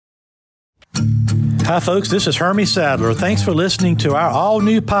 Hi, folks. This is Hermie Sadler. Thanks for listening to our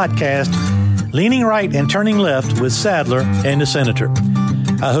all-new podcast, Leaning Right and Turning Left with Sadler and the Senator.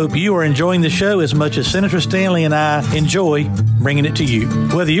 I hope you are enjoying the show as much as Senator Stanley and I enjoy bringing it to you.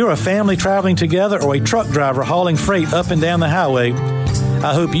 Whether you're a family traveling together or a truck driver hauling freight up and down the highway,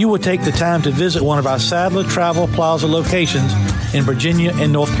 I hope you will take the time to visit one of our Sadler Travel Plaza locations in Virginia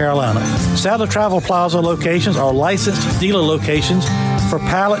and North Carolina. Sadler Travel Plaza locations are licensed dealer locations for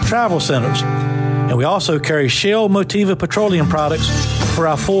Pilot Travel Centers. And we also carry Shell Motiva petroleum products for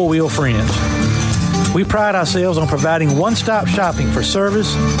our four-wheel friends. We pride ourselves on providing one-stop shopping for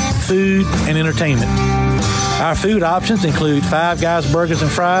service, food, and entertainment. Our food options include Five Guys Burgers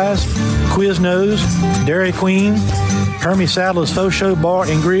and Fries, Quiznos, Dairy Queen, Hermie Sadler's Faux Show Bar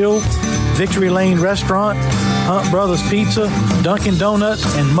and Grill, Victory Lane Restaurant, Hunt Brothers Pizza, Dunkin' Donuts,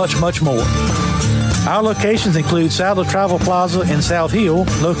 and much, much more. Our locations include Sadler Travel Plaza in South Hill,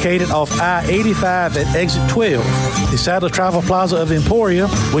 located off I-85 at Exit 12. The Sadler Travel Plaza of Emporia,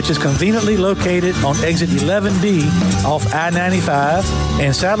 which is conveniently located on Exit 11B off I-95,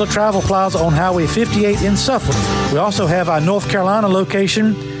 and Sadler Travel Plaza on Highway 58 in Suffolk. We also have our North Carolina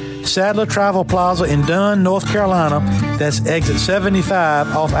location, Sadler Travel Plaza in Dunn, North Carolina. That's Exit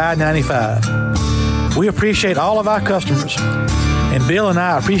 75 off I-95. We appreciate all of our customers. And Bill and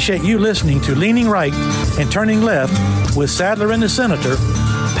I appreciate you listening to Leaning Right and Turning Left with Sadler and the Senator,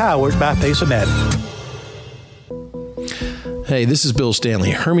 powered by Pace-O-Matic. Hey, this is Bill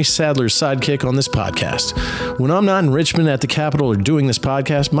Stanley, Hermie Sadler's sidekick on this podcast. When I'm not in Richmond at the Capitol or doing this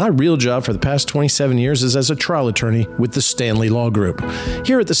podcast, my real job for the past 27 years is as a trial attorney with the Stanley Law Group.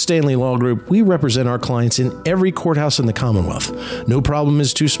 Here at the Stanley Law Group, we represent our clients in every courthouse in the Commonwealth. No problem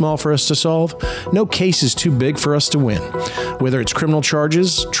is too small for us to solve. No case is too big for us to win. Whether it's criminal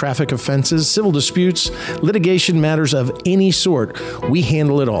charges, traffic offenses, civil disputes, litigation matters of any sort, we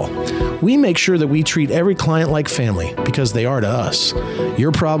handle it all. We make sure that we treat every client like family because they are to us.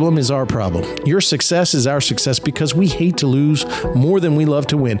 Your problem is our problem. Your success is our success because we hate to lose more than we love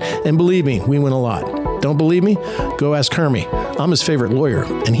to win. And believe me, we win a lot. Don't believe me? Go ask Hermie. I'm his favorite lawyer,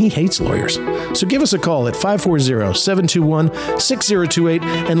 and he hates lawyers. So give us a call at 540-721-6028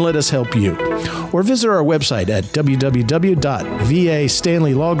 and let us help you. Or visit our website at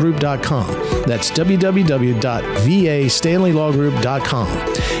www.vastanleylawgroup.com. That's www.vastanleylawgroup.com.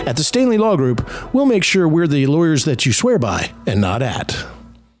 At the Stanley Law Group, we'll make sure we're the lawyers that you swear by and not at.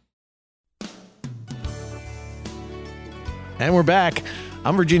 And we're back.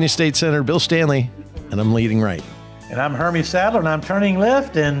 I'm Virginia State Senator Bill Stanley, and I'm leading right. And I'm Hermie Sadler, and I'm turning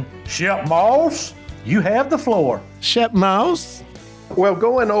left. And Shep Moss, you have the floor. Shep Mouse. Well,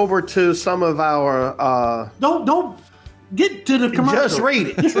 going over to some of our... Don't get to the commercial. Just read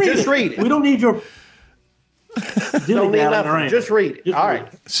it. Just read it. We don't need your... Don't need nothing. Just read it. All right.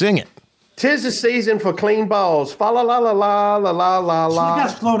 Sing it. 'Tis the season for clean balls. Fa la la la la la la la la. You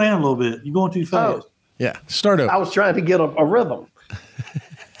got to slow down a little bit. You're going too fast. Yeah, start over. I was trying to get a rhythm.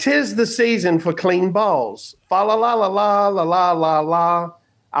 'Tis the season for clean balls. Fa la la la la la la la la.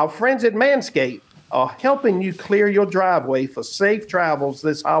 Our friends at Manscaped are helping you clear your driveway for safe travels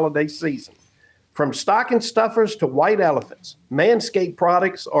this holiday season. From stocking stuffers to white elephants, Manscaped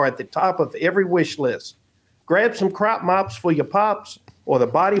products are at the top of every wish list. Grab some crop mops for your pops or the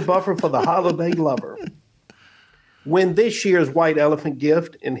body buffer for the holiday lover. Win this year's white elephant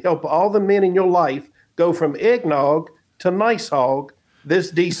gift and help all the men in your life go from eggnog to nice hog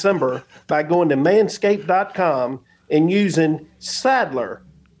this December by going to manscaped.com and using Sadler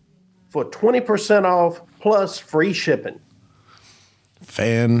for 20% off plus free shipping.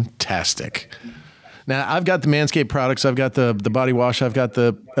 Fantastic. Now, I've got the Manscaped products. I've got the body wash. I've got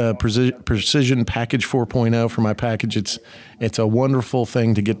the Precision Package 4.0 for my package. It's a wonderful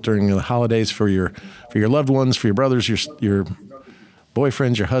thing to get during the holidays for your loved ones, for your brothers, your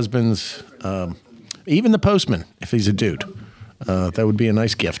boyfriends, your husbands, even the postman, if he's a dude. That would be a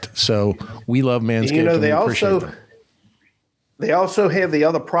nice gift. So we love Manscaped. You know, they also have the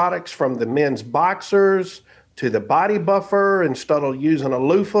other products from the men's boxers to the body buffer instead of using a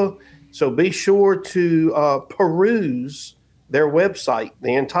loofah. So be sure to peruse their website,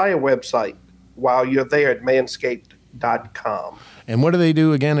 the entire website, while you're there at manscaped.com. And what do they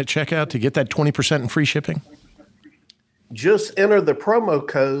do again at checkout to get that 20% in free shipping? Just enter the promo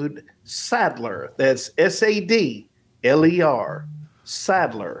code Sadler. That's SADLER,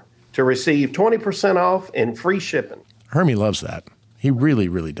 Sadler, to receive 20% off and free shipping. Hermie loves that. He really,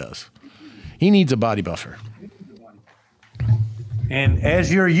 really does. He needs a body buffer. And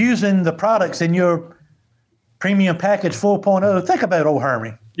as you're using the products in your premium package 4.0, think about old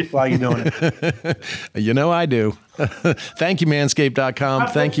Hermie while you're doing it. You know I do. Thank you, manscaped.com.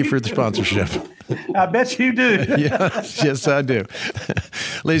 Thank you for the sponsorship. I bet you do. Yes, I do.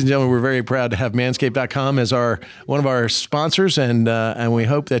 Ladies and gentlemen, we're very proud to have manscaped.com as one of our sponsors, and we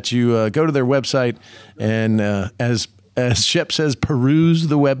hope that you go to their website and as Shep says, peruse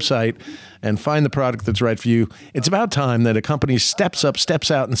the website and find the product that's right for you. It's about time that a company steps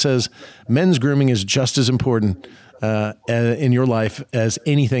out and says men's grooming is just as important in your life as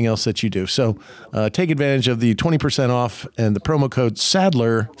anything else that you do. So take advantage of the 20% off and the promo code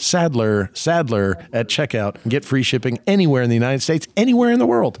Sadler at checkout and get free shipping anywhere in the United States, anywhere in the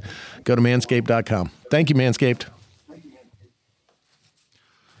world. Go to manscaped.com. Thank you, Manscaped.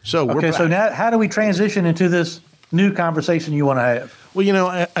 So so now how do we transition into this new conversation you want to have? Well, you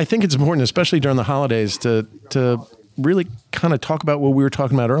know, I think it's important, especially during the holidays, to really kind of talk about what we were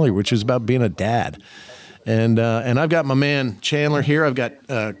talking about earlier, which is about being a dad. And I've got my man Chandler here. I've got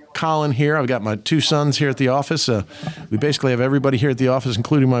Colin here. I've got my two sons here at the office. We basically have everybody here at the office,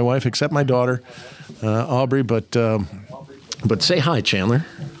 including my wife, except my daughter, Aubrey. But say hi, Chandler.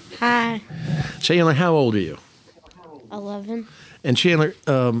 Hi. Chandler, how old are you? 11. And Chandler,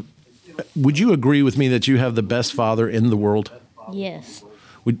 would you agree with me that you have the best father in the world? Yes.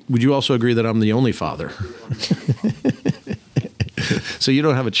 Would you also agree that I'm the only father? So you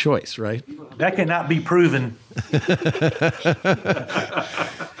don't have a choice, right? That cannot be proven.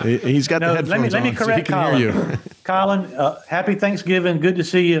 He's got the headphones let me on, correct so he can hear you. Colin, happy Thanksgiving. Good to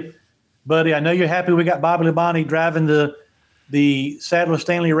see you, buddy. I know you're happy we got Bobby Labonte driving the the Sadler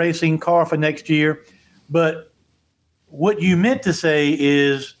Stanley Racing car for next year. But what you meant to say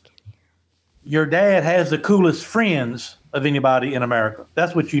is your dad has the coolest friends of anybody in America.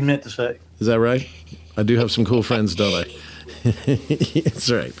 That's what you meant to say. Is that right? I do have some cool friends, don't I?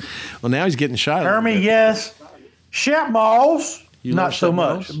 That's right. Well, now he's getting shy. Hermie, yes. Shep Moss, You not love so Shep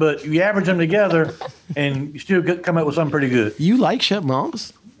much. Moss? But you average them together, and you still come up with something pretty good. You like Shep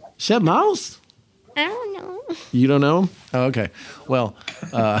Moss? Shep Moss? I don't know. You don't know him? Oh, okay. Well,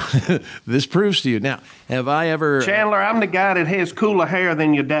 this proves to you. Now, have I ever... Chandler, I'm the guy that has cooler hair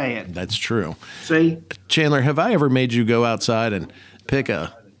than your dad. That's true. See? Chandler, have I ever made you go outside and pick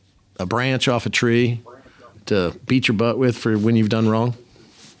a branch off a tree to beat your butt with for when you've done wrong?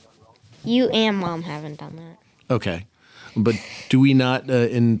 You and Mom haven't done that. Okay. But do we not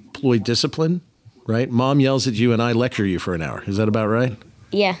employ discipline, right? Mom yells at you and I lecture you for an hour. Is that about right?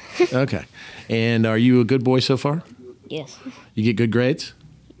 Yeah. Okay. And are you a good boy so far? Yes. You get good grades?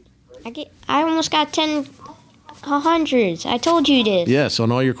 I almost got 10 hundreds. I told you this. Yes,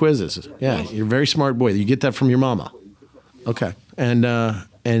 on all your quizzes. Yeah, you're a very smart boy. You get that from your mama. Okay. And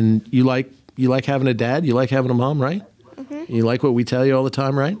you like having a dad? You like having a mom, right? Mm-hmm. You like what we tell you all the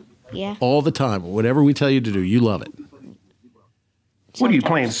time, right? Yeah. All the time. Whatever we tell you to do, you love it. What are you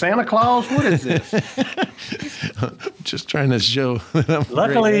playing, Santa Claus? What is this? Just trying to show that I'm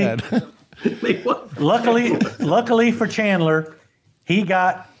a great dad. Luckily for Chandler, he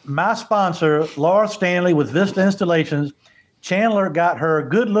got my sponsor, Laura Stanley, with Vista Installations. Chandler got her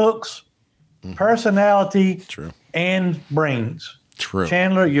good looks, personality, and brains. True.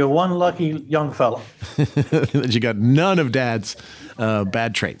 Chandler, you're one lucky young fella. That you got none of Dad's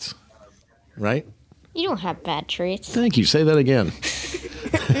bad traits, right? You don't have bad traits. Thank you. Say that again.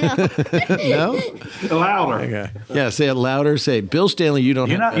 No? Louder. Okay. Yeah, say it louder. Say, Bill Stanley, you don't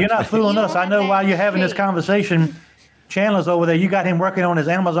You're have not. You're not fooling us. I know why you're having this conversation. Chandler's over there. You got him working on his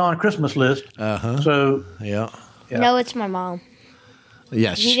Amazon Christmas list. So Yeah. No, it's my mom.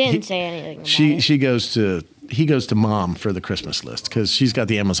 Yes. He didn't say anything about it. He goes to Mom for the Christmas list because she's got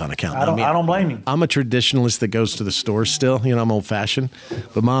the Amazon account. I don't blame him. I'm a traditionalist that goes to the store still. You know, I'm old fashioned,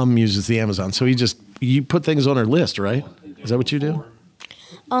 but Mom uses the Amazon. So you put things on her list, right? Is that what you do?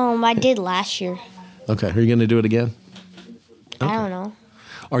 I did last year. Okay. Are you going to do it again? I don't know.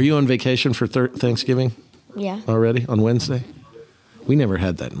 Are you on vacation for Thanksgiving Yeah. already on Wednesday? We never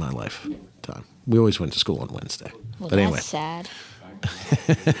had that in my lifetime. We always went to school on Wednesday. Well, But anyway. that's sad.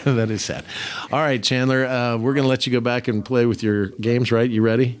 That is sad. All right, Chandler, we're going to let you go back and play with your games, right? You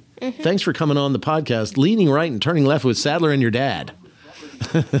ready? Mm-hmm. Thanks for coming on the podcast, Leaning Right and Turning Left with Sadler and your dad.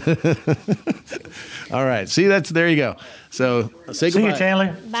 All right. See, there you go. So say goodbye. See you,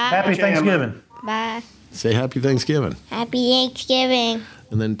 Chandler. Bye. Happy Thanksgiving. Bye. Say Happy Thanksgiving. Happy Thanksgiving.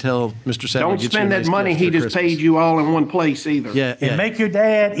 And then tell Mr. Sadler. Don't get you a spend that nice money gift he for just Christmas. paid you all in one place either. Yeah. And make your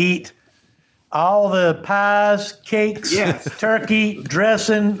dad eat all the pies, cakes, Yes. turkey,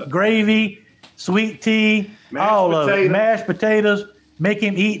 dressing, gravy, sweet tea, all of it. potato. Mashed potatoes. Make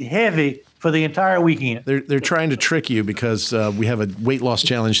him eat heavy for the entire weekend. They're trying to trick you because we have a weight loss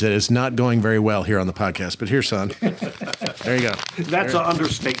challenge that is not going very well here on the podcast. But here, son, there you go. That's an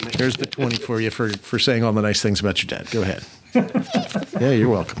understatement. Here's the 20 for you for saying all the nice things about your dad. Go ahead. Yeah, you're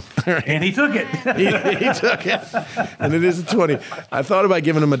welcome. All right. And he took it. He took it, and it is a 20. I thought about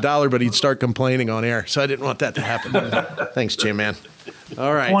giving him $1, but he'd start complaining on air, so I didn't want that to happen. Thanks, Jim, man.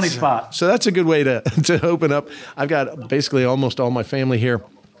 All right, 20 spot. So that's a good way to open up. I've got basically almost all my family here,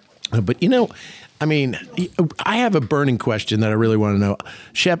 but I have a burning question that I really want to know.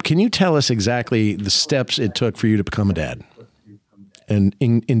 Shep, can you tell us exactly the steps it took for you to become a dad, and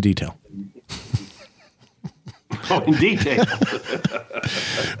in detail? Oh, in detail.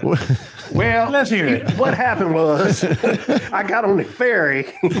 Well, Let's hear it. What happened was I got on the ferry.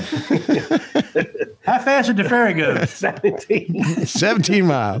 How fast did the ferry go? 17. 17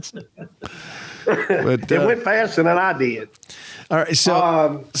 miles. But, It went faster than I did. all right,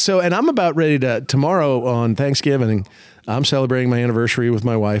 so and I'm about ready to tomorrow on Thanksgiving. I'm celebrating my anniversary with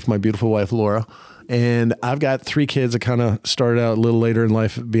my wife, my beautiful wife Laura, and I've got 3 kids that kind of started out a little later in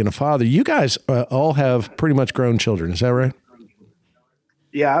life being a father. You guys all have pretty much grown children, is that right?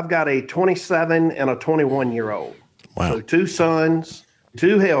 Yeah, I've got a 27 and a 21-year-old. Wow. So 2 sons,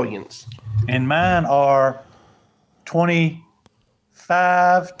 2 hellions. And mine are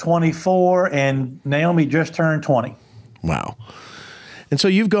 25, 24, and Naomi just turned 20. Wow. And so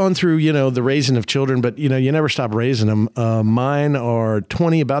you've gone through, the raising of children, but, you never stop raising them. Mine are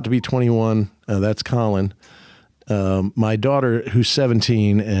 20, about to be 21. That's Colin. My daughter, who's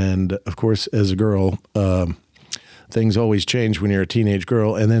 17, and, of course, as a girl, things always change when you're a teenage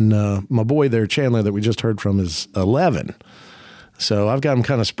girl. And then my boy there, Chandler, that we just heard from, is 11. So I've got them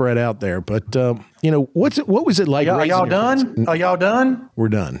kind of spread out there. But, what was it like? Are y'all raising your done? kids? Are y'all done? We're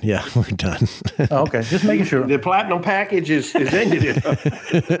done. Yeah, we're done. Oh, okay, just making sure. The platinum package is ended.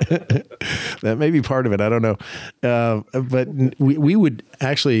 That may be part of it. I don't know. But we would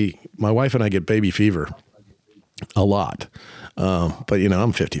actually, my wife and I get baby fever a lot. But,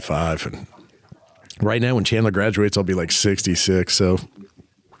 I'm 55. And right now when Chandler graduates, I'll be like 66. So,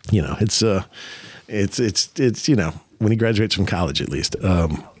 it's when he graduates from college, at least.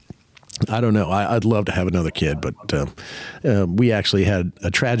 I don't know. I'd love to have another kid, but we actually had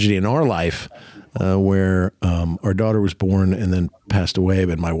a tragedy in our life where our daughter was born and then passed away,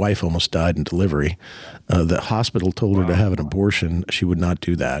 but my wife almost died in delivery. The hospital told her to have an abortion. She would not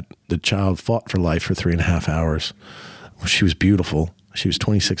do that. The child fought for life for 3.5 hours. She was beautiful. She was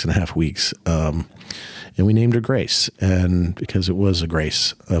 26 and a half weeks. And we named her Grace, and because it was a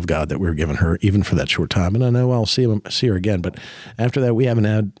grace of God that we were giving her, even for that short time. And I know I'll see her again, but after that, we haven't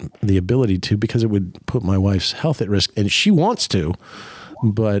had the ability to, because it would put my wife's health at risk, and she wants to,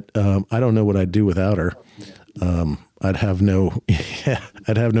 but I don't know what I'd do without her. I'd have no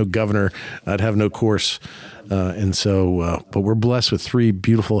governor, I'd have no course, and so. But we're blessed with 3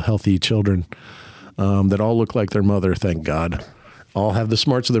 beautiful, healthy children that all look like their mother. Thank God. All have the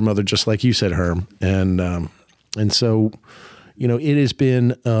smarts of their mother, just like you said, Herm. And so, it has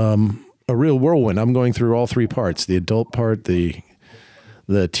been a real whirlwind. I'm going through all 3 parts: the adult part, the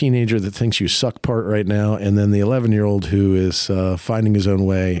teenager that thinks you suck part right now, and then the 11-year-old who is finding his own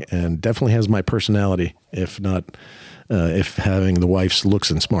way and definitely has my personality, if having the wife's looks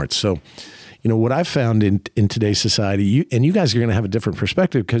and smarts. So, what I've found in today's society, you guys are going to have a different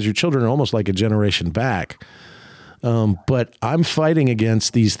perspective because your children are almost like a generation back. But I'm fighting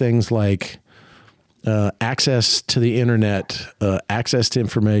against these things like access to the internet, access to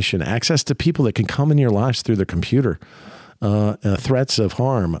information, access to people that can come in your lives through their computer, threats of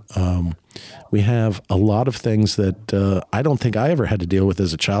harm. We have a lot of things that I don't think I ever had to deal with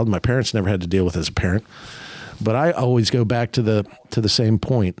as a child. My parents never had to deal with as a parent. But I always go back to the same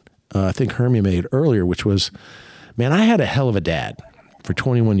point I think Hermie made earlier, which was, man, I had a hell of a dad for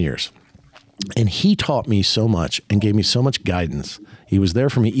 21 years. And he taught me so much and gave me so much guidance. He was there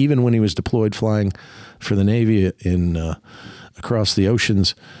for me even when he was deployed flying for the Navy across the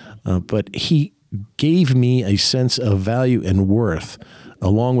oceans. But he gave me a sense of value and worth,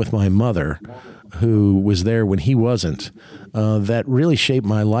 along with my mother, who was there when he wasn't, that really shaped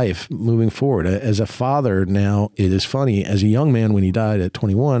my life moving forward. As a father now, it is funny, as a young man when he died at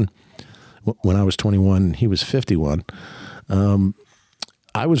 21, when I was 21, he was 51,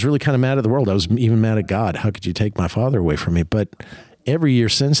 I was really kind of mad at the world. I was even mad at God. How could you take my father away from me? But every year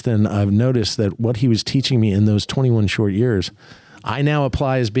since then, I've noticed that what he was teaching me in those 21 short years, I now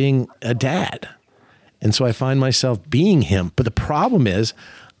apply as being a dad. And so I find myself being him. But the problem is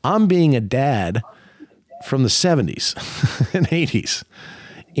I'm being a dad from the 70s and 80s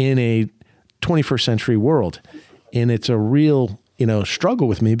in a 21st century world. And it's a real, struggle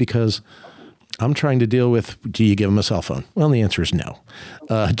with me because I'm trying to deal with, do you give them a cell phone? Well, the answer is no.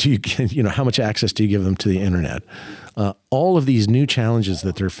 How much access do you give them to the internet? All of these new challenges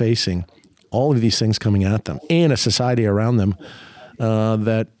that they're facing, all of these things coming at them, and a society around them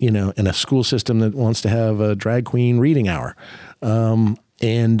and a school system that wants to have a drag queen reading hour,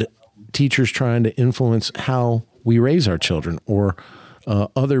 and teachers trying to influence how we raise our children, or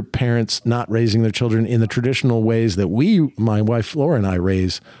other parents not raising their children in the traditional ways that my wife Laura and I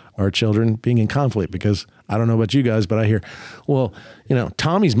raise our children, being in conflict. Because I don't know about you guys, but I hear, well,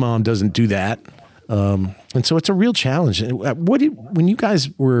 Tommy's mom doesn't do that. And so it's a real challenge. When you guys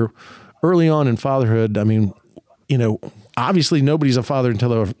were early on in fatherhood, I mean, obviously nobody's a father until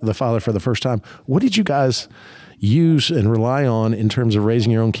they're the father for the first time. What did you guys use and rely on in terms of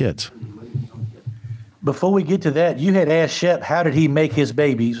raising your own kids? Before we get to that, you had asked Shep, how did he make his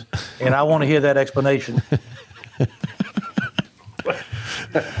babies? And I want to hear that explanation.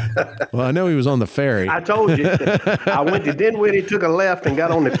 Well, I know he was on the ferry. I told you. I went to Dinwiddie, took a left, and got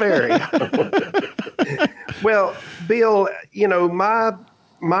on the ferry. Well, Bill,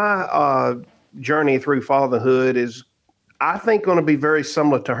 my journey through fatherhood is, I think, going to be very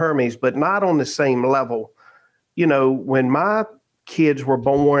similar to Hermie's, but not on the same level. When my kids were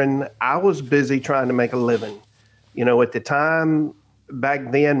born, I was busy trying to make a living. At the time,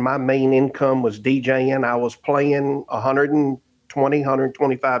 back then, my main income was DJing. I was playing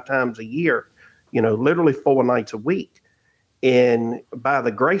 125 times a year, literally 4 nights a week. And by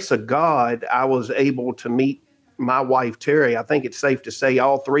the grace of God, I was able to meet my wife, Terry. I think it's safe to say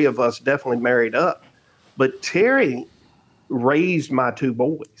all 3 of us definitely married up. But Terry raised my 2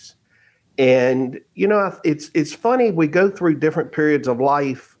 boys. And, it's funny. We go through different periods of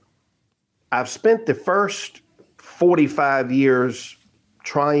life. I've spent the first 45 years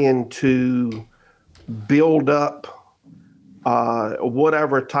trying to build up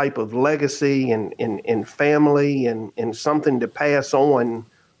whatever type of legacy and family and something to pass on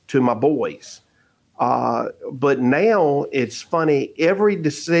to my boys. But now it's funny, every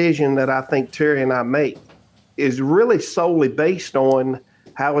decision that I think Terry and I make is really solely based on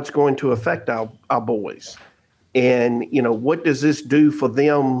how it's going to affect our boys. And, what does this do for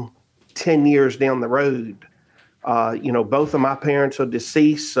them 10 years down the road? Both of my parents are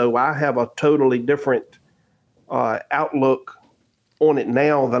deceased, so I have a totally different outlook on it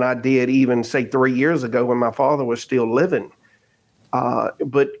now than I did even, say, 3 years ago when my father was still living.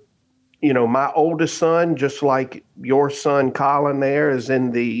 But my oldest son, just like your son, Colin, there, is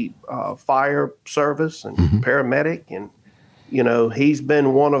in the fire service and paramedic. And, he's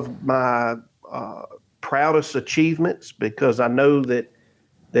been one of my proudest achievements, because I know that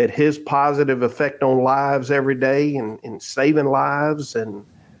his positive effect on lives every day and saving lives and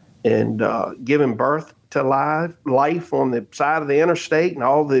giving birth to life on the side of the interstate and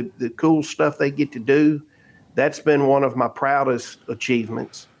all the cool stuff they get to do, that's been one of my proudest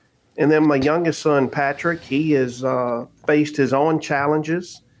achievements. And then my youngest son, Patrick, he has faced his own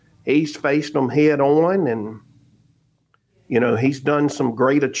challenges. He's faced them head on, and, he's done some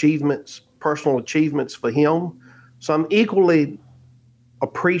great achievements, personal achievements for him. So I'm equally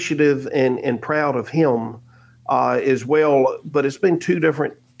appreciative and proud of him as well. But it's been two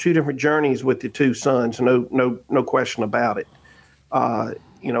different journeys with the two sons, no question about it.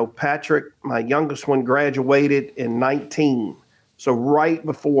 Patrick, my youngest one, graduated in 19. So right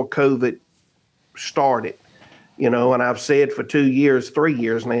before COVID started, and I've said for 3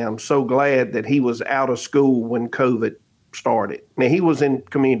 years now, I'm so glad that he was out of school when COVID started. Now, he was in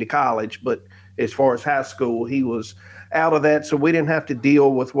community college, but as far as high school, he was out of that. So we didn't have to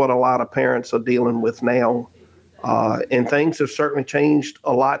deal with what a lot of parents are dealing with now. And things have certainly changed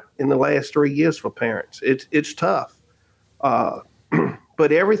a lot in the last 3 years for parents. It's tough.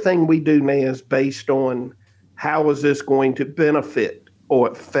 But everything we do now is based on how is this going to benefit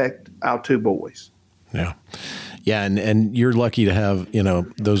or affect our two boys. Yeah. Yeah. And you're lucky to have,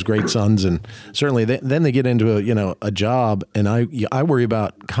 those great sons. And certainly then they get into a job. And I worry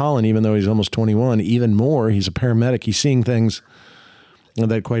about Colin, even though he's almost 21, even more. He's a paramedic. He's seeing things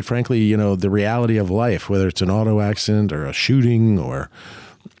that, quite frankly, the reality of life, whether it's an auto accident or a shooting or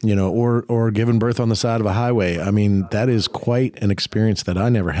giving birth on the side of a highway. I mean, that is quite an experience that I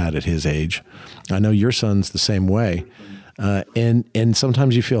never had at his age. I know your son's the same way. And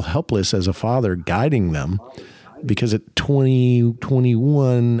sometimes you feel helpless as a father guiding them, because at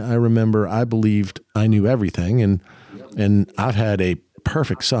 21, I remember I believed I knew everything. And I've had a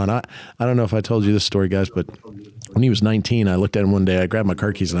perfect son. I don't know if I told you this story, guys, but when he was 19, I looked at him one day, I grabbed my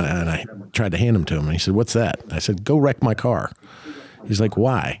car keys and I tried to hand them to him. And he said, "What's that?" I said, "Go wreck my car." He's like,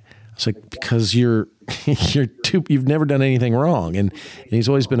 "Why?" I was like, "Because you've never done anything wrong." And he's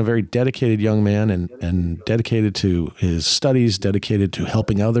always been a very dedicated young man and dedicated to his studies, dedicated to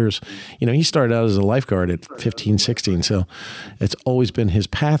helping others. He started out as a lifeguard at 15, 16. So it's always been his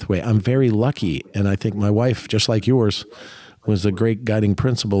pathway. I'm very lucky. And I think my wife, just like yours, was a great guiding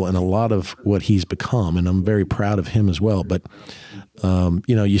principle in a lot of what he's become. And I'm very proud of him as well. But,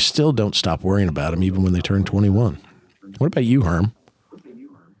 you still don't stop worrying about him even when they turn 21. What about you, Herm?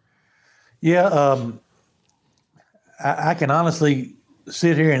 Yeah, I can honestly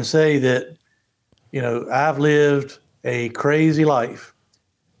sit here and say that, I've lived a crazy life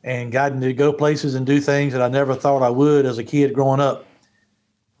and gotten to go places and do things that I never thought I would as a kid growing up.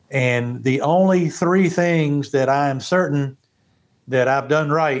 And the only three things that I am certain that I've done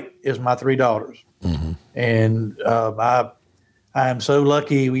right is my three daughters. Mm-hmm. And I am so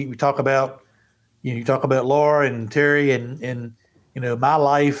lucky. We talk about, you talk about Laura and Terry and my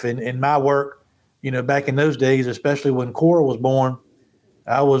life and my work, back in those days, especially when Cora was born,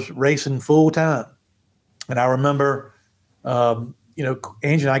 I was racing full time. And I remember, Angie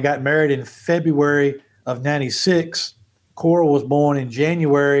and I got married in February of 96. Cora was born in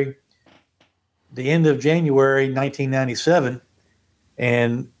January, the end of January, 1997.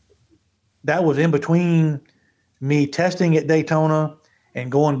 And that was in between me testing at Daytona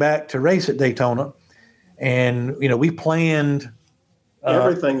and going back to race at Daytona. And, we planned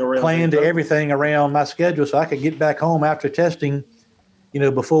everything around my schedule so I could get back home after testing,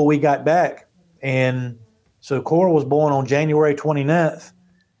 before we got back. And so Cora was born on January 29th.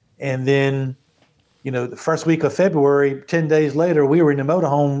 And then, the first week of February, 10 days later, we were in the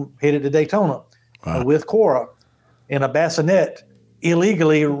motorhome headed to Daytona with Cora in a bassinet.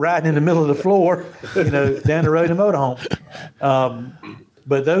 illegally riding in the middle of the floor, down the road in a motorhome.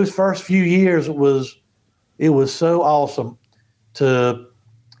 But those first few years it was so awesome to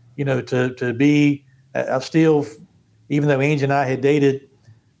be. I still, even though Angie and I had dated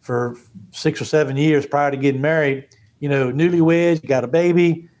for 6 or 7 years prior to getting married, newlyweds, got a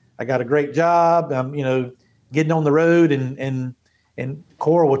baby, I got a great job. I'm, getting on the road, and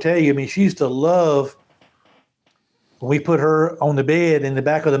Cora will tell you, I mean, she used to love when we put her on the bed in the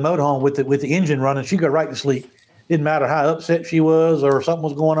back of the motorhome with the engine running. She'd go right to sleep. Didn't matter how upset she was or something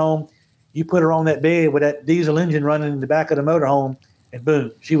was going on. You put her on that bed with that diesel engine running in the back of the motorhome, and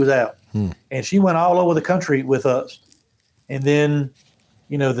boom, she was out. And she went all over the country with us. And then,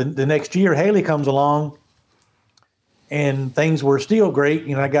 the next year, Haley comes along, and things were still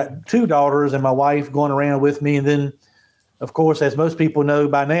great. I got 2 daughters and my wife going around with me. And then, of course, as most people know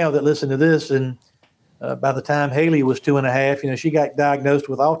by now that listen to this, and by the time Haley was 2.5, she got diagnosed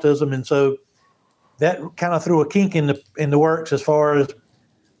with autism. And so that kind of threw a kink in the works as far as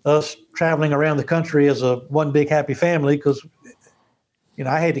us traveling around the country as a one big happy family, because,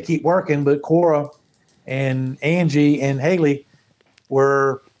 I had to keep working, but Cora and Angie and Haley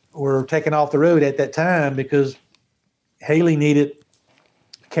were taken off the road at that time because Haley needed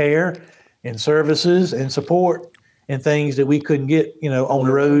care and services and support and things that we couldn't get, on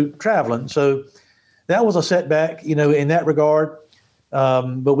the road traveling. So that was a setback, in that regard.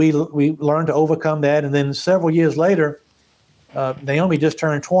 But we learned to overcome that. And then several years later, Naomi just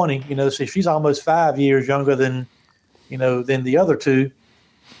turned 20, so she's almost 5 years younger than the other 2.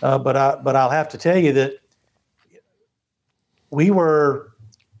 But I'll have to tell you that we were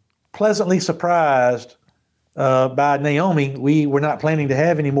pleasantly surprised by Naomi. We were not planning to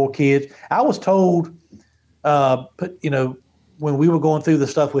have any more kids. I was told, when we were going through the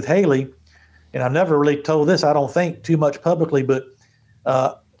stuff with Haley, and I've never really told this, I don't think, too much publicly, but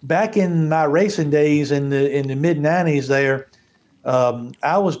back in my racing days in the mid-'90s there,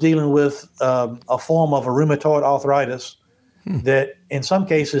 I was dealing with a form of a rheumatoid arthritis that in some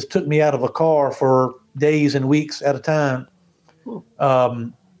cases took me out of a car for days and weeks at a time.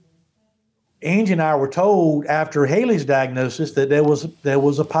 Angie and I were told after Haley's diagnosis that there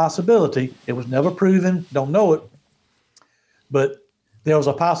was a possibility. It was never proven, don't know it, but there was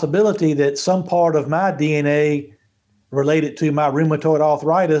a possibility that some part of my DNA related to my rheumatoid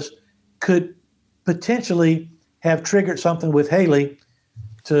arthritis could potentially have triggered something with Haley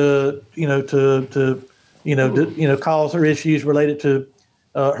to cause her issues related to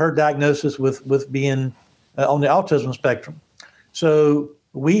her diagnosis with being on the autism spectrum. So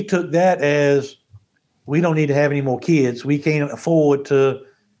we took that as we don't need to have any more kids. We can't afford to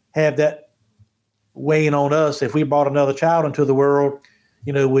have that weighing on us. If we brought another child into the world,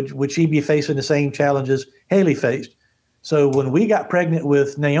 would she be facing the same challenges Haley faced? So when we got pregnant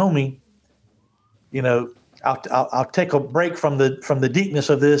with Naomi, I'll take a break from the deepness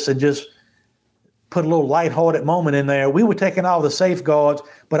of this and just put a little lighthearted moment in there. We were taking all the safeguards,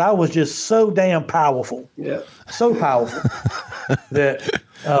 but I was just so damn powerful. Yeah. So powerful that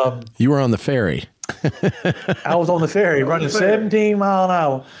you were on the ferry. I was on the ferry running 17 mile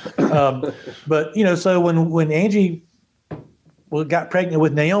an hour. But so when Angie got pregnant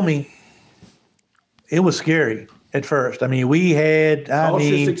with Naomi, it was scary at first. I mean, we had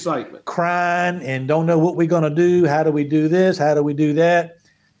excitement, crying and don't know what we're going to do. How do we do this? How do we do that?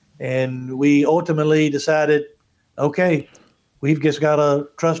 And we ultimately decided, okay, we've just got to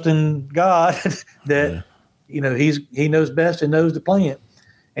trust in God that, he knows best and knows the plan.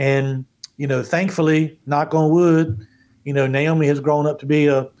 And, thankfully, knock on wood, Naomi has grown up to be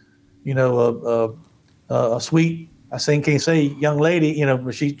a sweet, can't say young lady,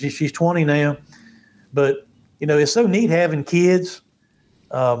 but she's 20 now. But, it's so neat having kids,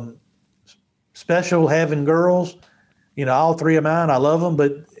 special having girls. All 3 of mine, I love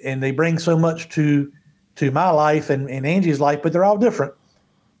them, and they bring so much to my life and Angie's life, but they're all different.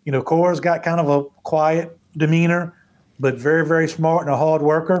 Cora's got kind of a quiet demeanor, but very, very smart and a hard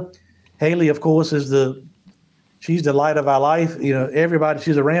worker. Haley, of course, she's the light of our life. Everybody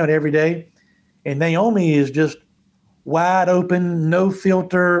she's around every day. And Naomi is just wide open, no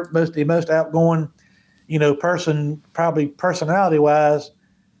filter, the most outgoing, person, probably personality-wise,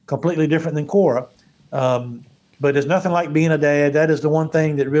 completely different than Cora. But there's nothing like being a dad. That is the one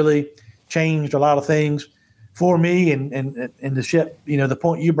thing that really changed a lot of things for me. And the ship, the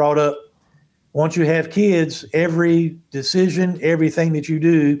point you brought up, once you have kids, every decision, everything that you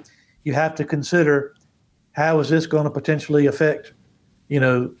do, you have to consider how is this going to potentially affect,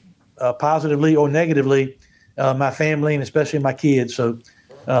 positively or negatively, my family and especially my kids. So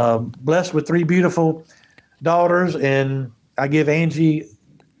blessed with 3 beautiful daughters, and I give Angie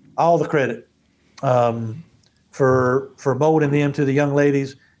all the credit for molding them to the young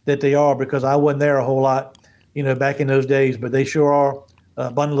ladies that they are, because I wasn't there a whole lot, back in those days, but they sure are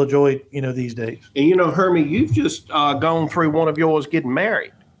a bundle of joy, these days. And, Hermie, you've just gone through one of yours getting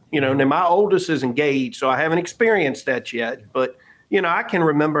married. Now my oldest is engaged, so I haven't experienced that yet. But, I can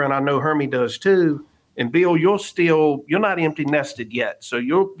remember, and I know Hermie does too. And Bill, you're not empty nested yet. So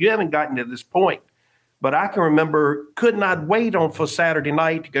you haven't gotten to this point. But I can remember, could not wait for Saturday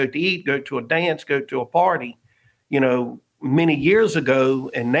night to go to eat, go to a dance, go to a party, many years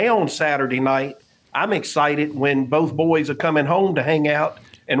ago. And now on Saturday night, I'm excited when both boys are coming home to hang out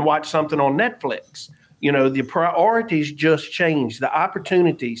and watch something on Netflix. The priorities just changed. The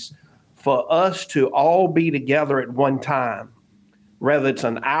opportunities for us to all be together at one time, whether it's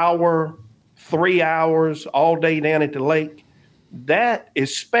an hour, 3 hours, all day down at the lake, that,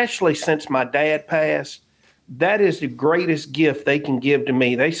 especially since my dad passed, that is the greatest gift they can give to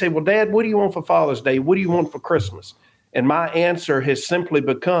me. They say, well, Dad, what do you want for Father's Day? What do you want for Christmas? And my answer has simply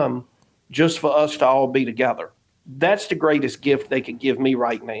become just for us to all be together. That's the greatest gift they could give me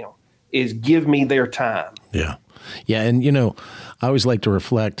right now, is give me their time. Yeah. Yeah. And, I always like to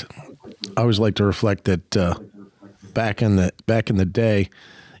reflect that back in the day,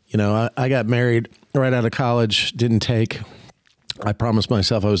 I got married right out of college, didn't take. I promised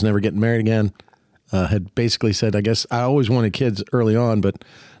myself I was never getting married again. Had basically said, I guess I always wanted kids early on, but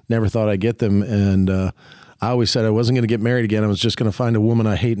never thought I'd get them. And I always said I wasn't going to get married again. I was just going to find a woman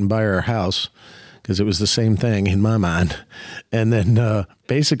I hate and buy her a house, because it was the same thing in my mind. And then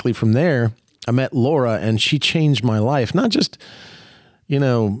basically from there, I met Laura, and she changed my life. Not just,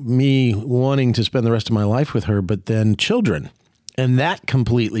 me wanting to spend the rest of my life with her, but then children. And that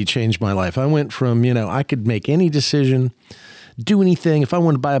completely changed my life. I went from, I could make any decision, do anything. If I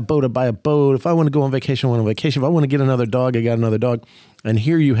want to buy a boat, I buy a boat. If I want to go on vacation, I went on vacation. If I want to get another dog, I got another dog. And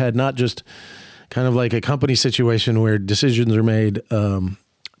here you had not just kind of like a company situation where decisions are made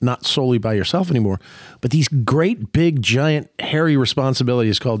not solely by yourself anymore, but these great, big, giant, hairy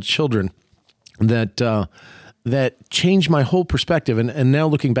responsibilities called children that changed my whole perspective. And now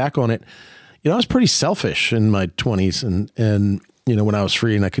looking back on it, I was pretty selfish in my 20s and when I was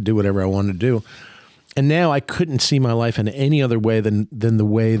free and I could do whatever I wanted to do. And now I couldn't see my life in any other way than the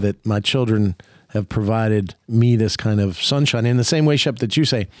way that my children have provided me this kind of sunshine. In the same way, Shep, that you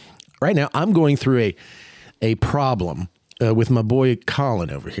say, right now I'm going through a problem with my boy Colin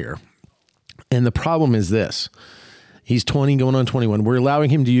over here. And the problem is this. He's 20 going on 21. We're allowing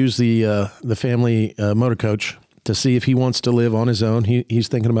him to use the family motor coach to see if he wants to live on his own. He's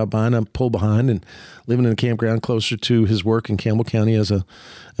thinking about buying a pull behind and living in a campground closer to his work in Campbell County as a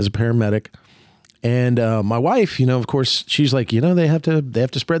paramedic. And my wife, of course, she's like, they have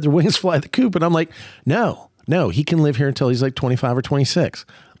to spread their wings, fly the coop. And I'm like, no, he can live here until he's like 25 or 26.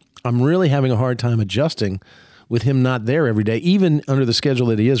 I'm really having a hard time adjusting with him not there every day, even under the schedule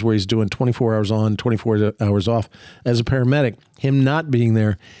that he is, where he's doing 24 hours on, 24 hours off as a paramedic. Him not being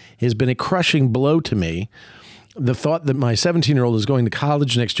there has been a crushing blow to me. The thought that my 17-year-old is going to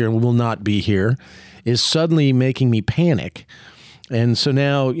college next year and will not be here is suddenly making me panic. And so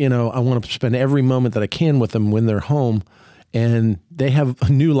now, I want to spend every moment that I can with them when they're home, and they have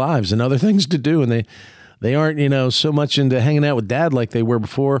new lives and other things to do. And they aren't, so much into hanging out with Dad like they were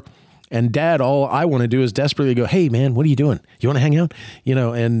before. And Dad, all I want to do is desperately go, hey, man, what are you doing? You want to hang out?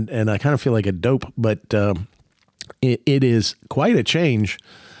 And I kind of feel like a dope, but it is quite a change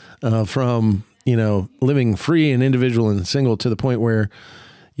from, living free and individual and single to the point where,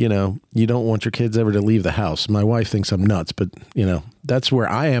 you don't want your kids ever to leave the house. My wife thinks I'm nuts, but, that's where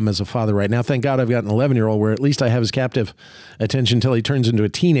I am as a father right now. Thank God I've got an 11-year-old where at least I have his captive attention until he turns into a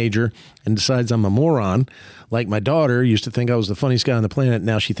teenager and decides I'm a moron. Like my daughter used to think I was the funniest guy on the planet.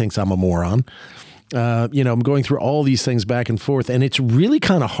 Now she thinks I'm a moron. I'm going through all these things back and forth, and it's really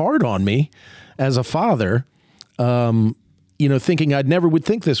kind of hard on me as a father, thinking I'd never would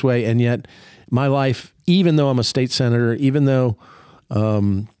think this way. And yet my life, even though I'm a state senator, even though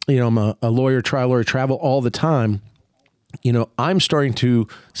I'm a lawyer, trial lawyer, travel all the time, I'm starting to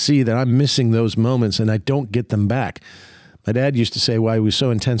see that I'm missing those moments and I don't get them back. My dad used to say why he was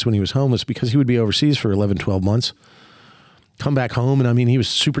so intense when he was homeless, because he would be overseas for 11, 12 months, come back home. And he was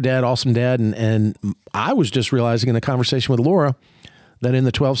super dad, awesome dad. And I was just realizing in a conversation with Laura that in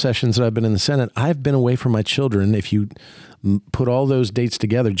the 12 sessions that I've been in the Senate, I've been away from my children. If you put all those dates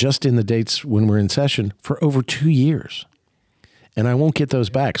together, just in the dates when we're in session, for over 2 years. And I won't get those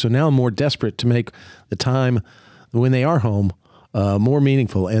back. So now I'm more desperate to make the time when they are home more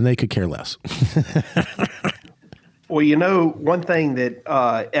meaningful, and they could care less. Well, one thing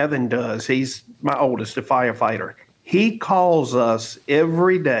that Evan does, he's my oldest, a firefighter. He calls us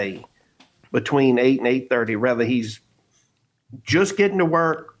every day between 8 and 8:30, whether he's just getting to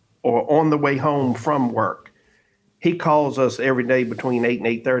work or on the way home from work. He calls us every day between 8 and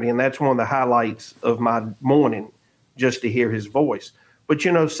 8:30, and that's one of the highlights of my morning, just to hear his voice. But,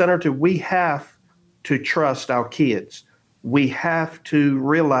 Senator, we have to trust our kids. We have to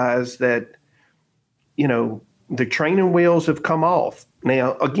realize that, the training wheels have come off.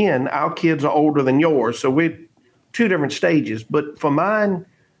 Now, again, our kids are older than yours, so we're two different stages. But for mine,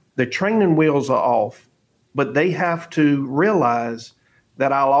 the training wheels are off, but they have to realize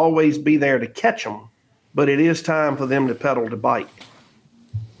that I'll always be there to catch them, but it is time for them to pedal the bike.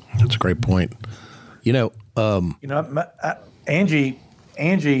 That's a great point. Angie,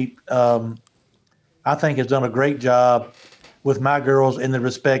 I think has done a great job with my girls in the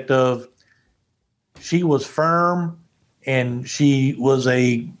respect of she was firm and she was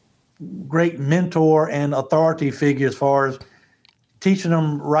a great mentor and authority figure as far as teaching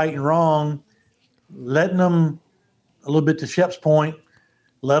them right and wrong, letting them, a little bit to Shep's point,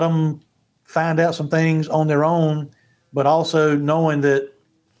 let them find out some things on their own, but also knowing that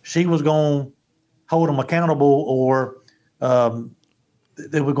she was going to hold them accountable, or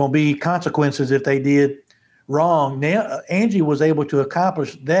there were going to be consequences if they did wrong. Now, Angie was able to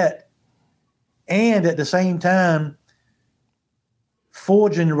accomplish that, and at the same time,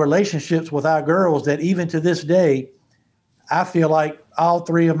 forging relationships with our girls that even to this day, I feel like all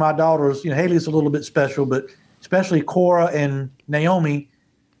three of my daughters, Haley's a little bit special, but especially Cora and Naomi,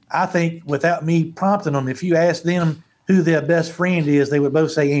 I think without me prompting them, if you ask them who their best friend is, they would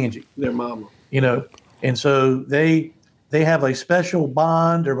both say Angie. Their mama. And so they have a special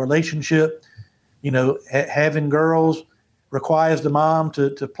bond or relationship. Having girls requires the mom to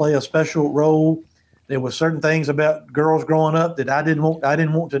play a special role. There were certain things about girls growing up that I didn't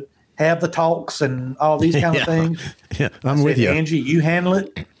want to have the talks and all these kind of things. Yeah, I'm with you. Angie, you handle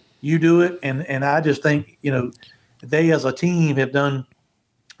it, you do it. And I just think, they as a team have done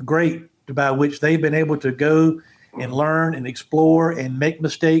great, by which they've been able to go and learn and explore and make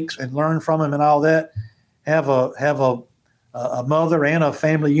mistakes and learn from them and all that. Have a mother and a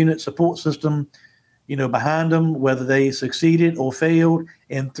family unit support system, behind them, whether they succeeded or failed.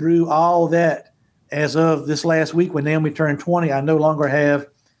 And through all that, as of this last week, when Naomi turned 20, I no longer have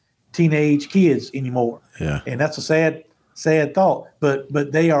teenage kids anymore. Yeah. And that's a sad thought.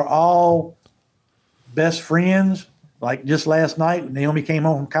 But they are all best friends. Like just last night, Naomi came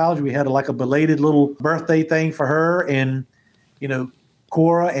home from college. We had a belated little birthday thing for her. And,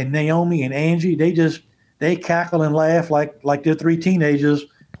 Cora and Naomi and Angie, they cackle and laugh like they're three teenagers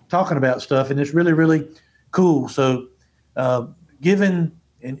talking about stuff. And it's really, really cool. So given,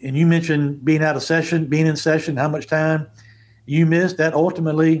 and you mentioned being in session, how much time you missed, that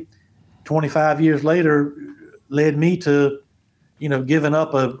ultimately 25 years later led me to, giving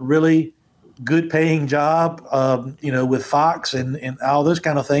up a really good paying job, with Fox and all those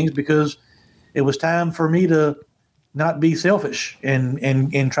kind of things, because it was time for me to not be selfish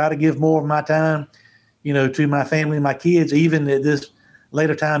and try to give more of my time, to my family and my kids, even at this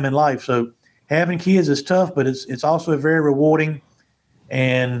later time in life. So having kids is tough, but it's also very rewarding,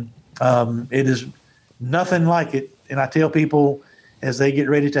 and it is nothing like it. And I tell people as they get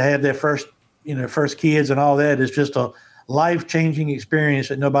ready to have their first kids and all that, it's just a life-changing experience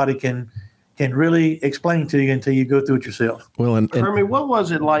that nobody can really explain to you until you go through it yourself. Well, and Hermie, what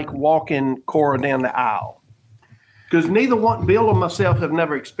was it like walking Cora down the aisle? Because neither Bill or myself have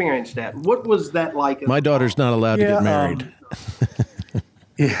never experienced that. What was that like? My daughter's not allowed to get married.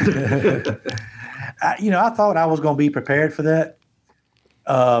 I thought I was going to be prepared for that,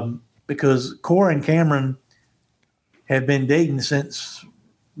 because Cora and Cameron have been dating since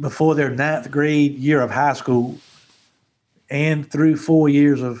before their 9th grade year of high school and through 4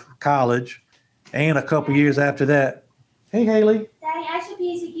 years of college and a couple years after that. Hey, Haley. Daddy, Ashley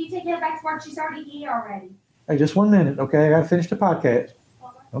P.C., can you take her back to work? She's already here already. Hey, just 1 minute, okay? I got to finish the podcast.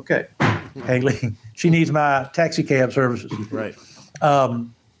 Okay. Haley, she needs my taxi cab services. Right.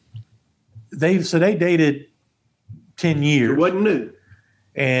 They dated 10 years. It wasn't new.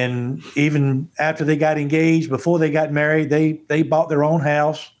 And even after they got engaged, before they got married, they bought their own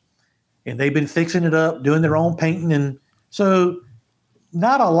house, and they've been fixing it up, doing their own painting. And so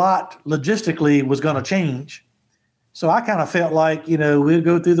not a lot logistically was going to change. So I kind of felt like, we'd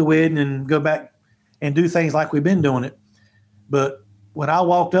go through the wedding and go back and do things like we've been doing it. But when I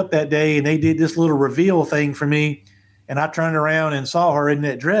walked up that day and they did this little reveal thing for me, and I turned around and saw her in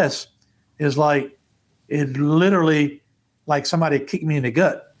that dress, it literally like somebody kicked me in the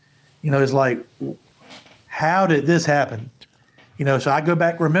gut. It's like, how did this happen? So I go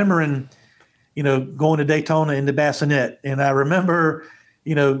back remembering, going to Daytona in the bassinet. And I remember,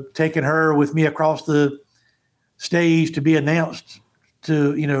 taking her with me across the stage to be announced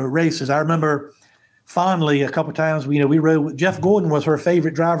to, races. I remember fondly a couple of times, we rode with Jeff Gordon was her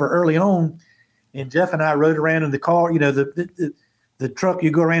favorite driver early on. And Jeff and I rode around in the car, the truck, you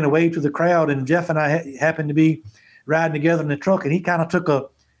go around and wave to the crowd. And Jeff and I happened to be riding together in the truck. And he kind of took a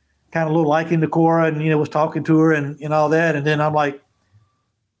little liking to Cora and, was talking to her and all that. And then I'm like,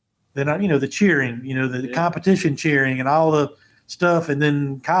 the cheering, the competition cheering and all the stuff. And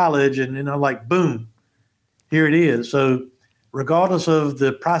then college. And then I'm like, boom, here it is. So regardless of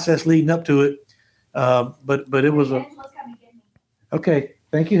the process leading up to it, but it was okay.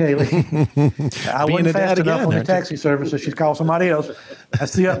 Thank you, Haley. I wasn't fast enough on the taxi service, so she's called somebody else.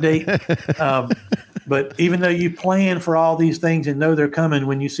 That's the update. But even though you plan for all these things and know they're coming,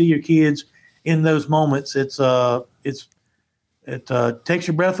 when you see your kids in those moments, it takes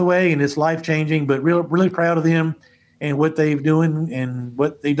your breath away and it's life changing. But really proud of them and what they've doing and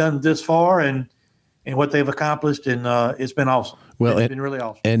what they've done this far and what they've accomplished, and it's been awesome. Well, it's been really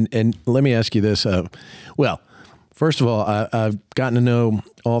awesome. And let me ask you this. First of all, I've gotten to know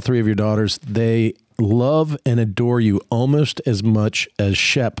all three of your daughters. They love and adore you almost as much as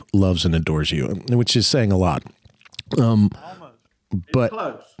Shep loves and adores you, which is saying a lot. Almost.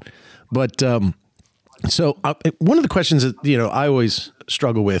 So one of the questions that, I always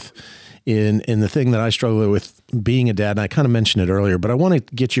struggle with in the thing that I struggle with being a dad, and I kind of mentioned it earlier, but I want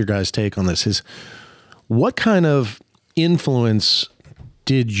to get your guys' take on this, is what kind of influence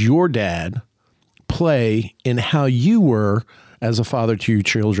did your dad play in how you were as a father to your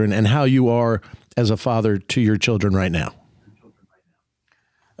children and how you are as a father to your children right now?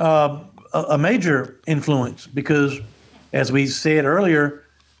 A major influence, because as we said earlier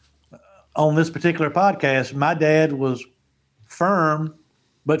on this particular podcast, my dad was firm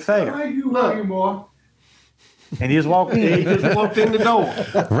but fair. And he just walked in. He just walked in the door.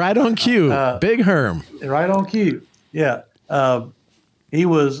 Right on cue. Big Herm. Right on cue. Yeah. He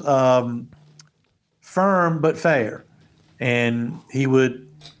was firm but fair, and he would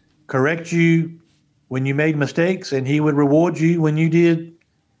correct you when you made mistakes, and he would reward you when you did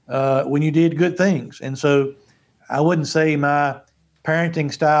good things. And so I wouldn't say my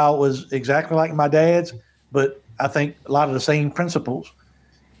parenting style was exactly like my dad's, but I think a lot of the same principles.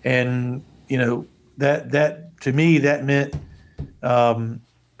 And that to me, that meant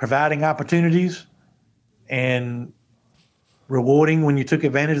providing opportunities and rewarding when you took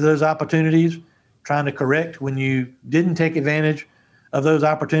advantage of those opportunities, trying to correct when you didn't take advantage of those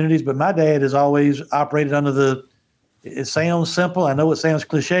opportunities. But my dad has always operated under it sounds simple, I know it sounds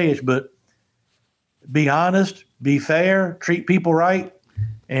cliche-ish, but be honest, be fair, treat people right.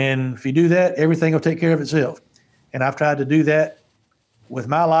 And if you do that, everything will take care of itself. And I've tried to do that with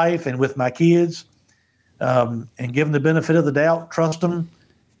my life and with my kids, and give them the benefit of the doubt, trust them.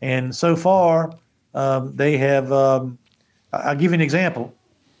 And so far, they have, I'll give you an example.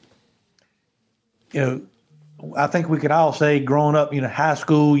 I think we could all say growing up, high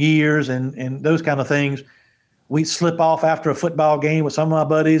school years and those kind of things, we'd slip off after a football game with some of my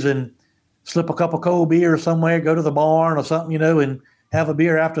buddies and slip a couple cold beers somewhere, go to the barn or something, and have a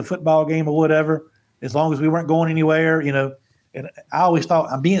beer after a football game or whatever, as long as we weren't going anywhere, And I always thought,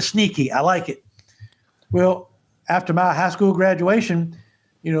 I'm being sneaky. I like it. Well, after my high school graduation,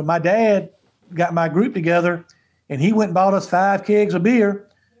 my dad got my group together, and he went and bought us 5 kegs of beer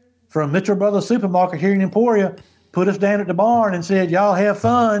from Mitchell Brothers Supermarket here in Emporia, put us down at the barn and said, y'all have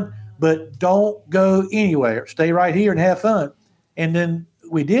fun, but don't go anywhere. Stay right here and have fun. And then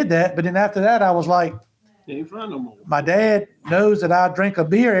we did that. But then after that, I was like, ain't fun no more. My dad knows that I drink a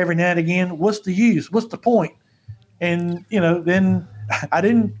beer every now and again. What's the use? What's the point? And, then I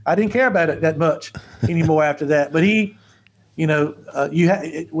didn't care about it that much anymore after that. But he,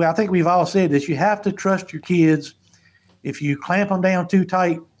 I think we've all said this. You have to trust your kids. If you clamp them down too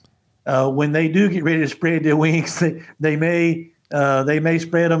tight, when they do get ready to spread their wings, they may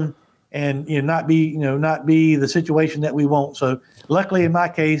spread them and not be the situation that we want. So luckily in my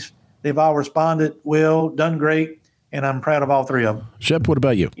case, they've all responded well, done great. And I'm proud of all 3 of them. Shep, what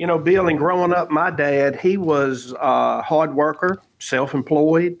about you? Bill, and growing up, my dad, he was a hard worker,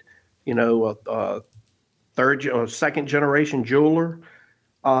 self-employed, third or second generation jeweler.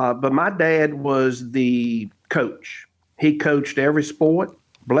 But my dad was the coach. He coached every sport,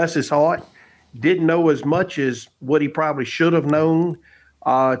 bless his heart, didn't know as much as what he probably should have known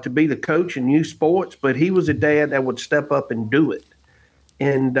to be the coach in youth sports, but he was a dad that would step up and do it.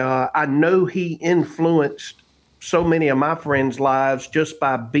 And I know he influenced so many of my friends' lives just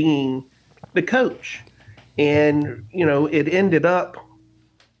by being the coach. And, it ended up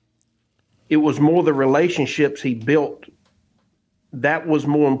it was more the relationships he built. That was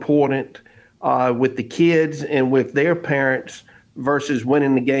more important with the kids and with their parents versus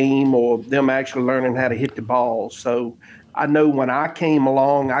winning the game or them actually learning how to hit the ball. So I know when I came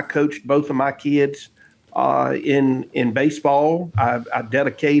along, I coached both of my kids in baseball. I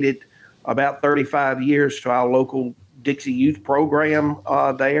dedicated about 35 years to our local Dixie youth program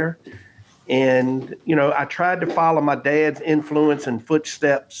there. And, I tried to follow my dad's influence and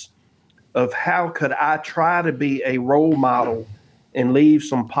footsteps of how could I try to be a role model and leave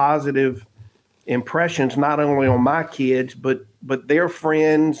some positive impressions, not only on my kids, but their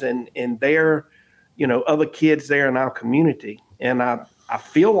friends and their, other kids there in our community. And I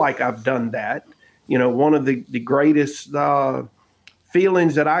feel like I've done that. One of the greatest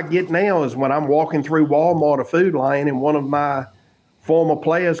feelings that I get now is when I'm walking through Walmart or Food Lion and one of my former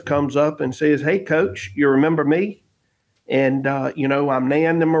players comes up and says, "Hey, Coach, you remember me?" And, I'm now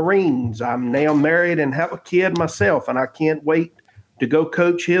in the Marines. I'm now married and have a kid myself, and I can't wait to go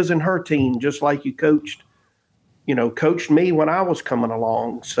coach his and her team, just like you coached me when I was coming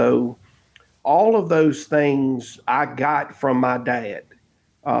along. So all of those things I got from my dad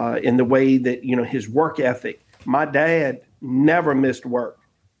in the way that, his work ethic. My dad never missed work.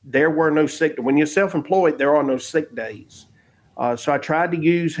 There were no sick days. When you're self-employed, there are no sick days. So I tried to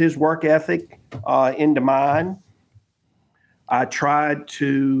use his work ethic into mine. I tried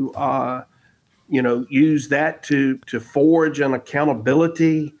to, use that to forge an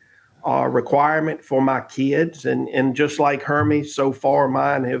accountability requirement for my kids. And just like Hermie, so far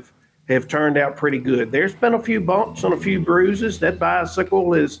mine have turned out pretty good. There's been a few bumps and a few bruises. That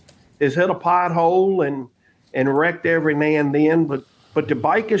bicycle has hit a pothole and wrecked every now and then, but the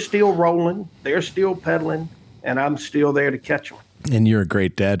bike is still rolling. They're still pedaling, and I'm still there to catch them. And you're a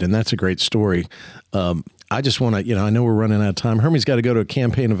great dad, and that's a great story. I just want to, I know we're running out of time. Hermie's got to go to a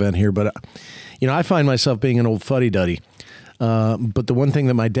campaign event here, but, I find myself being an old fuddy-duddy. But the one thing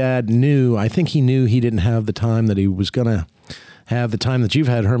that my dad knew, I think he knew he didn't have the time that he was going to have, the time that you've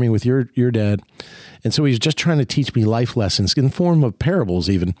had, Hermie, with your dad. And so he's just trying to teach me life lessons in the form of parables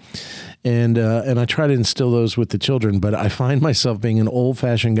even. And I try to instill those with the children, but I find myself being an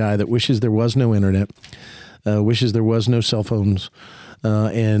old-fashioned guy that wishes there was no internet, wishes there was no cell phones,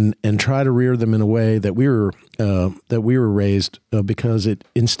 and try to rear them in a way that we were raised because it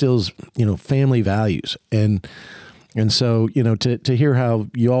instills family values and so to hear how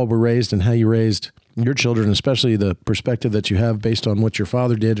you all were raised and how you raised your children, especially the perspective that you have based on what your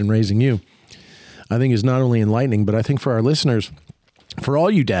father did in raising you, I think is not only enlightening, but I think for our listeners, for all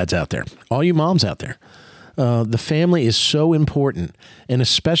you dads out there, all you moms out there, the family is so important, and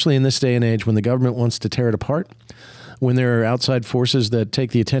especially in this day and age when the government wants to tear it apart. When there are outside forces that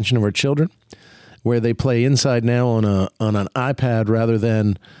take the attention of our children, where they play inside now on an iPad rather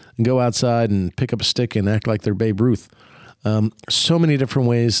than go outside and pick up a stick and act like they're Babe Ruth. So many different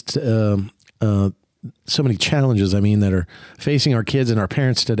ways, so many challenges, that are facing our kids and our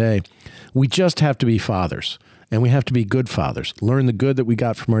parents today. We just have to be fathers, and we have to be good fathers. Learn the good that we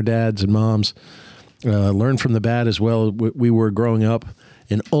got from our dads and moms, learn from the bad as well we were growing up,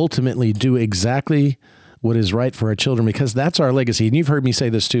 and ultimately do exactly what is right for our children, because that's our legacy. And you've heard me say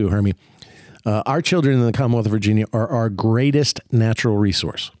this too, Hermie. Our children in the Commonwealth of Virginia are our greatest natural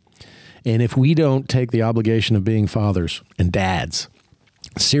resource. And if we don't take the obligation of being fathers and dads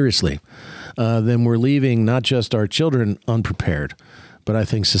seriously, then we're leaving not just our children unprepared, but I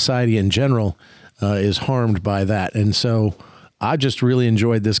think society in general is harmed by that. And so I just really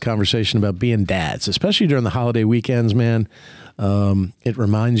enjoyed this conversation about being dads, especially during the holiday weekends, man. It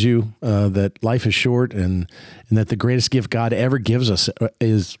reminds you that life is short and that the greatest gift God ever gives us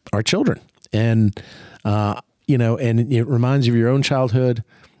is our children. And, and it reminds you of your own childhood,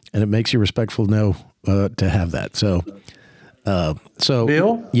 and it makes you respectful to have that. So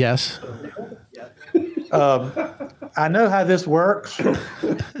Bill? Yes. I know how this works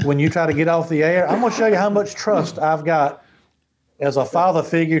when you try to get off the air. I'm going to show you how much trust I've got as a father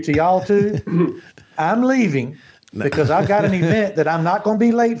figure to y'all two. I'm leaving because I've got an event that I'm not going to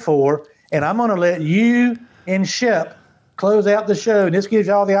be late for, and I'm going to let you and Shep close out the show. And this gives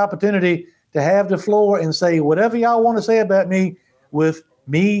y'all the opportunity to have the floor and say whatever y'all want to say about me with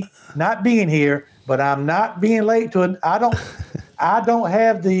me not being here, but I'm not being late to it. I don't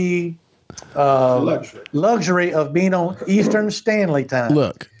have the luxury of being on Eastern Standard Time.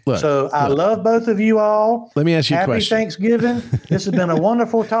 Look. So I love both of you all. Let me ask you a question. Happy Thanksgiving. This has been a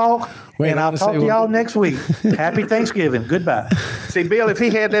wonderful talk, and I'll talk to y'all next week. Happy Thanksgiving. Goodbye. See, Bill, if he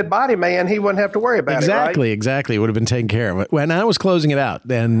had that body, man, he wouldn't have to worry about it, right? Exactly. It would have been taken care of. When I was closing it out,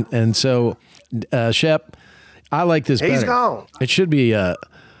 and so, Shep, I like this better. He's gone. It should be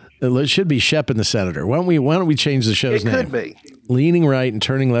It should be Shep and the Senator. Why don't we change the show's name? It could be. Leaning Right and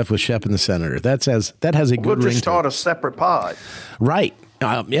Turning Left with Shep and the Senator. That has a good ring. We'll just to start it. a separate pod. Right.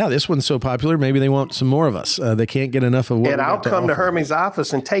 Yeah, this one's so popular. Maybe they want some more of us. They can't get enough of what. And I'll come to Hermie's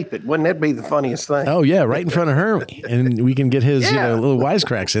office and tape it. Wouldn't that be the funniest thing? Oh yeah, right in front of Hermie, and we can get his little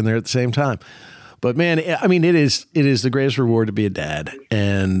wisecracks in there at the same time. But man, I mean, it is the greatest reward to be a dad,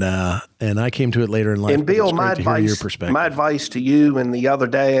 and I came to it later in life. And Bill, my advice to you and the other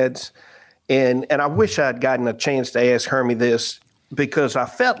dads, and I wish I'd gotten a chance to ask Hermie this, because I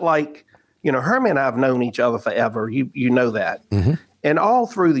felt like, Hermie and I have known each other forever. You know that. Mm-hmm. And all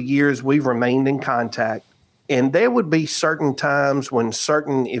through the years, we've remained in contact. And there would be certain times when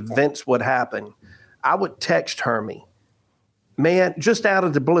certain events would happen. I would text Hermie, man, just out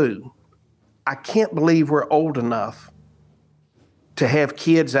of the blue, I can't believe we're old enough to have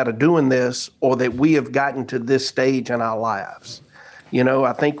kids that are doing this, or that we have gotten to this stage in our lives.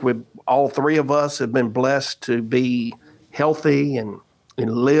 I think all three of us have been blessed to be healthy and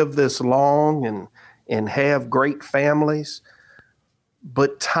live this long and have great families.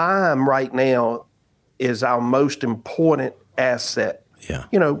 But time right now is our most important asset. Yeah.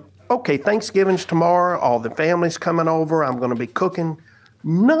 Okay, Thanksgiving's tomorrow. All the family's coming over. I'm going to be cooking.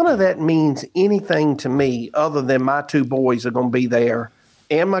 None of that means anything to me other than my two boys are going to be there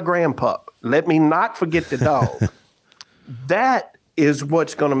and my grandpup. Let me not forget the dog. That is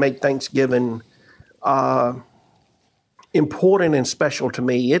what's going to make Thanksgiving important and special to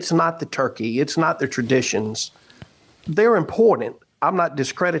me. It's not the turkey. It's not the traditions. They're important. I'm not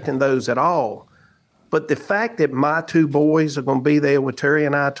discrediting those at all. But the fact that my two boys are going to be there with Terry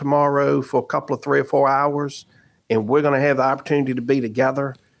and I tomorrow for a couple of 3 or 4 hours, and we're going to have the opportunity to be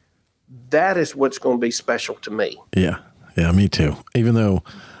together, that is what's going to be special to me. Yeah, me too. Even though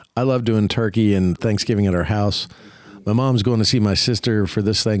I love doing turkey and Thanksgiving at our house, my mom's going to see my sister for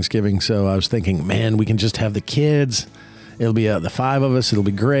this Thanksgiving, so I was thinking, man, we can just have the kids. It'll be the 5 of us. It'll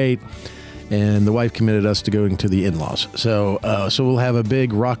be great. And the wife committed us to going to the in-laws. So we'll have a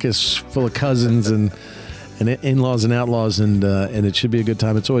big raucous full of cousins and in-laws and outlaws, and it should be a good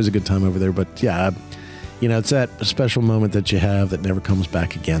time. It's always a good time over there. But yeah, it's that special moment that you have that never comes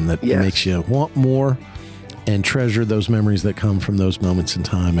back again, that makes you want more and treasure those memories that come from those moments in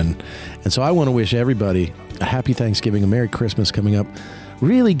time. And so I want to wish everybody a happy Thanksgiving, a Merry Christmas coming up.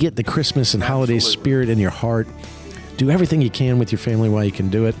 Really get the Christmas and holiday spirit in your heart. Do everything you can with your family while you can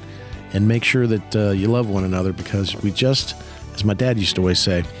do it. And make sure that you love one another, because we just, as my dad used to always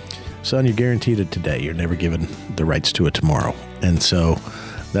say, son, you're guaranteed it today. You're never given the rights to it tomorrow. And so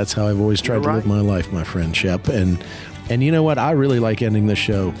that's how I've always tried to live my life, my friend Shep. And you know what? I really like ending the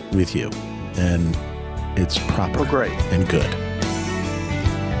show with you. And it's proper and good.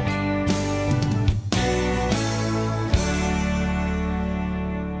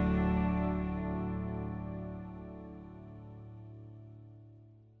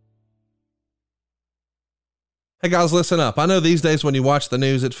 Hey guys, listen up. I know these days when you watch the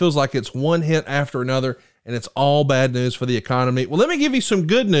news, it feels like it's one hit after another and it's all bad news for the economy. Well, let me give you some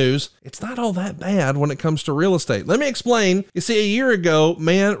good news. It's not all that bad when it comes to real estate. Let me explain. You see, a year ago,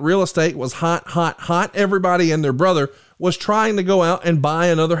 real estate was hot. Everybody and their brother was trying to go out and buy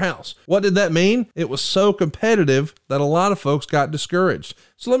another house. What did that mean? It was so competitive that a lot of folks got discouraged.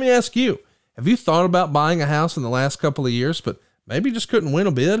 So let me ask you, have you thought about buying a house in the last couple of years, but maybe just couldn't win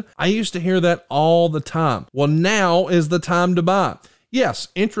a bid? I used to hear that all the time. Well, now is the time to buy. Yes,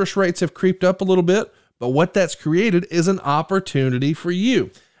 interest rates have creeped up a little bit, but what that's created is an opportunity for you.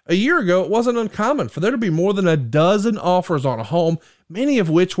 A year ago, it wasn't uncommon for there to be more than a dozen offers on a home, many of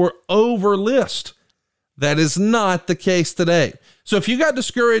which were over list. That is not the case today. So if you got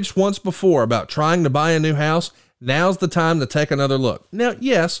discouraged once before about trying to buy a new house, now's the time to take another look. Now,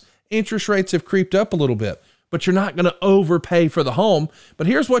 yes, interest rates have creeped up a little bit, but you're not going to overpay for the home. But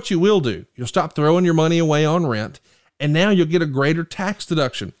here's what you will do. You'll stop throwing your money away on rent, and now you'll get a greater tax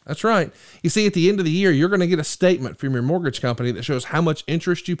deduction. That's right. You see, at the end of the year, you're going to get a statement from your mortgage company that shows how much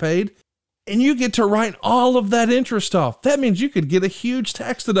interest you paid, and you get to write all of that interest off. That means you could get a huge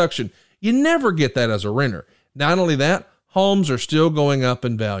tax deduction. You never get that as a renter. Not only that, homes are still going up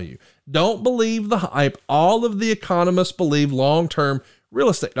in value. Don't believe the hype. All of the economists believe long-term real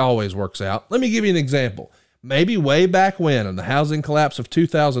estate always works out. Let me give you an example. Maybe way back when, in the housing collapse of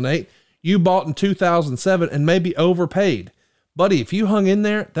 2008, you bought in 2007 and maybe overpaid. Buddy, if you hung in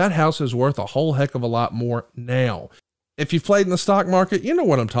there, that house is worth a whole heck of a lot more now. If you've played in the stock market, you know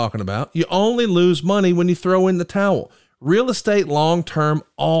what I'm talking about. You only lose money when you throw in the towel. Real estate long-term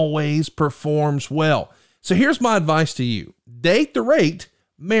always performs well. So here's my advice to you. Date the rate,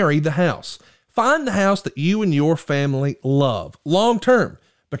 marry the house. Find the house that you and your family love long-term.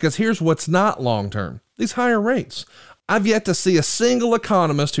 Because here's what's not long-term: these higher rates. I've yet to see a single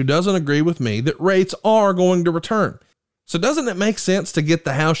economist who doesn't agree with me that rates are going to return. So doesn't it make sense to get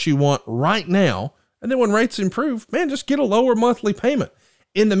the house you want right now? And then when rates improve, man, just get a lower monthly payment.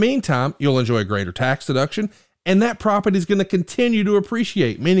 In the meantime, you'll enjoy a greater tax deduction, and that property is going to continue to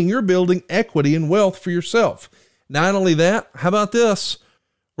appreciate, meaning you're building equity and wealth for yourself. Not only that, how about this?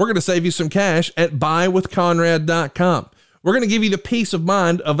 We're going to save you some cash at buywithconrad.com. We're going to give you the peace of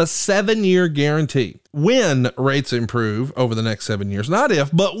mind of a 7-year guarantee. When rates improve over the next 7 years, not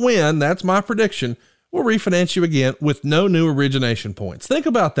if, but when, that's my prediction, we'll refinance you again with no new origination points. Think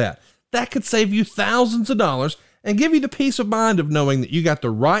about that. That could save you thousands of dollars and give you the peace of mind of knowing that you got the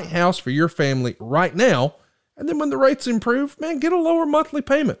right house for your family right now. And then when the rates improve, man, get a lower monthly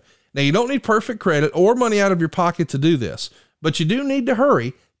payment. Now, you don't need perfect credit or money out of your pocket to do this, but you do need to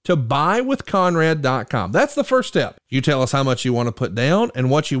hurry to buywithconrad.com. That's the first step. You tell us how much you want to put down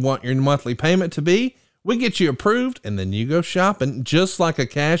and what you want your monthly payment to be. We get you approved, and then you go shopping just like a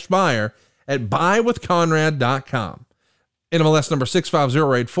cash buyer at buywithconrad.com. NMLS number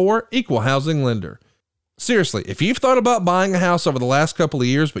 650884, equal housing lender. Seriously, if you've thought about buying a house over the last couple of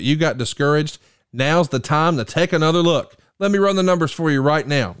years, but you got discouraged, now's the time to take another look. Let me run the numbers for you right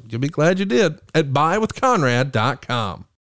now. You'll be glad you did at buywithconrad.com.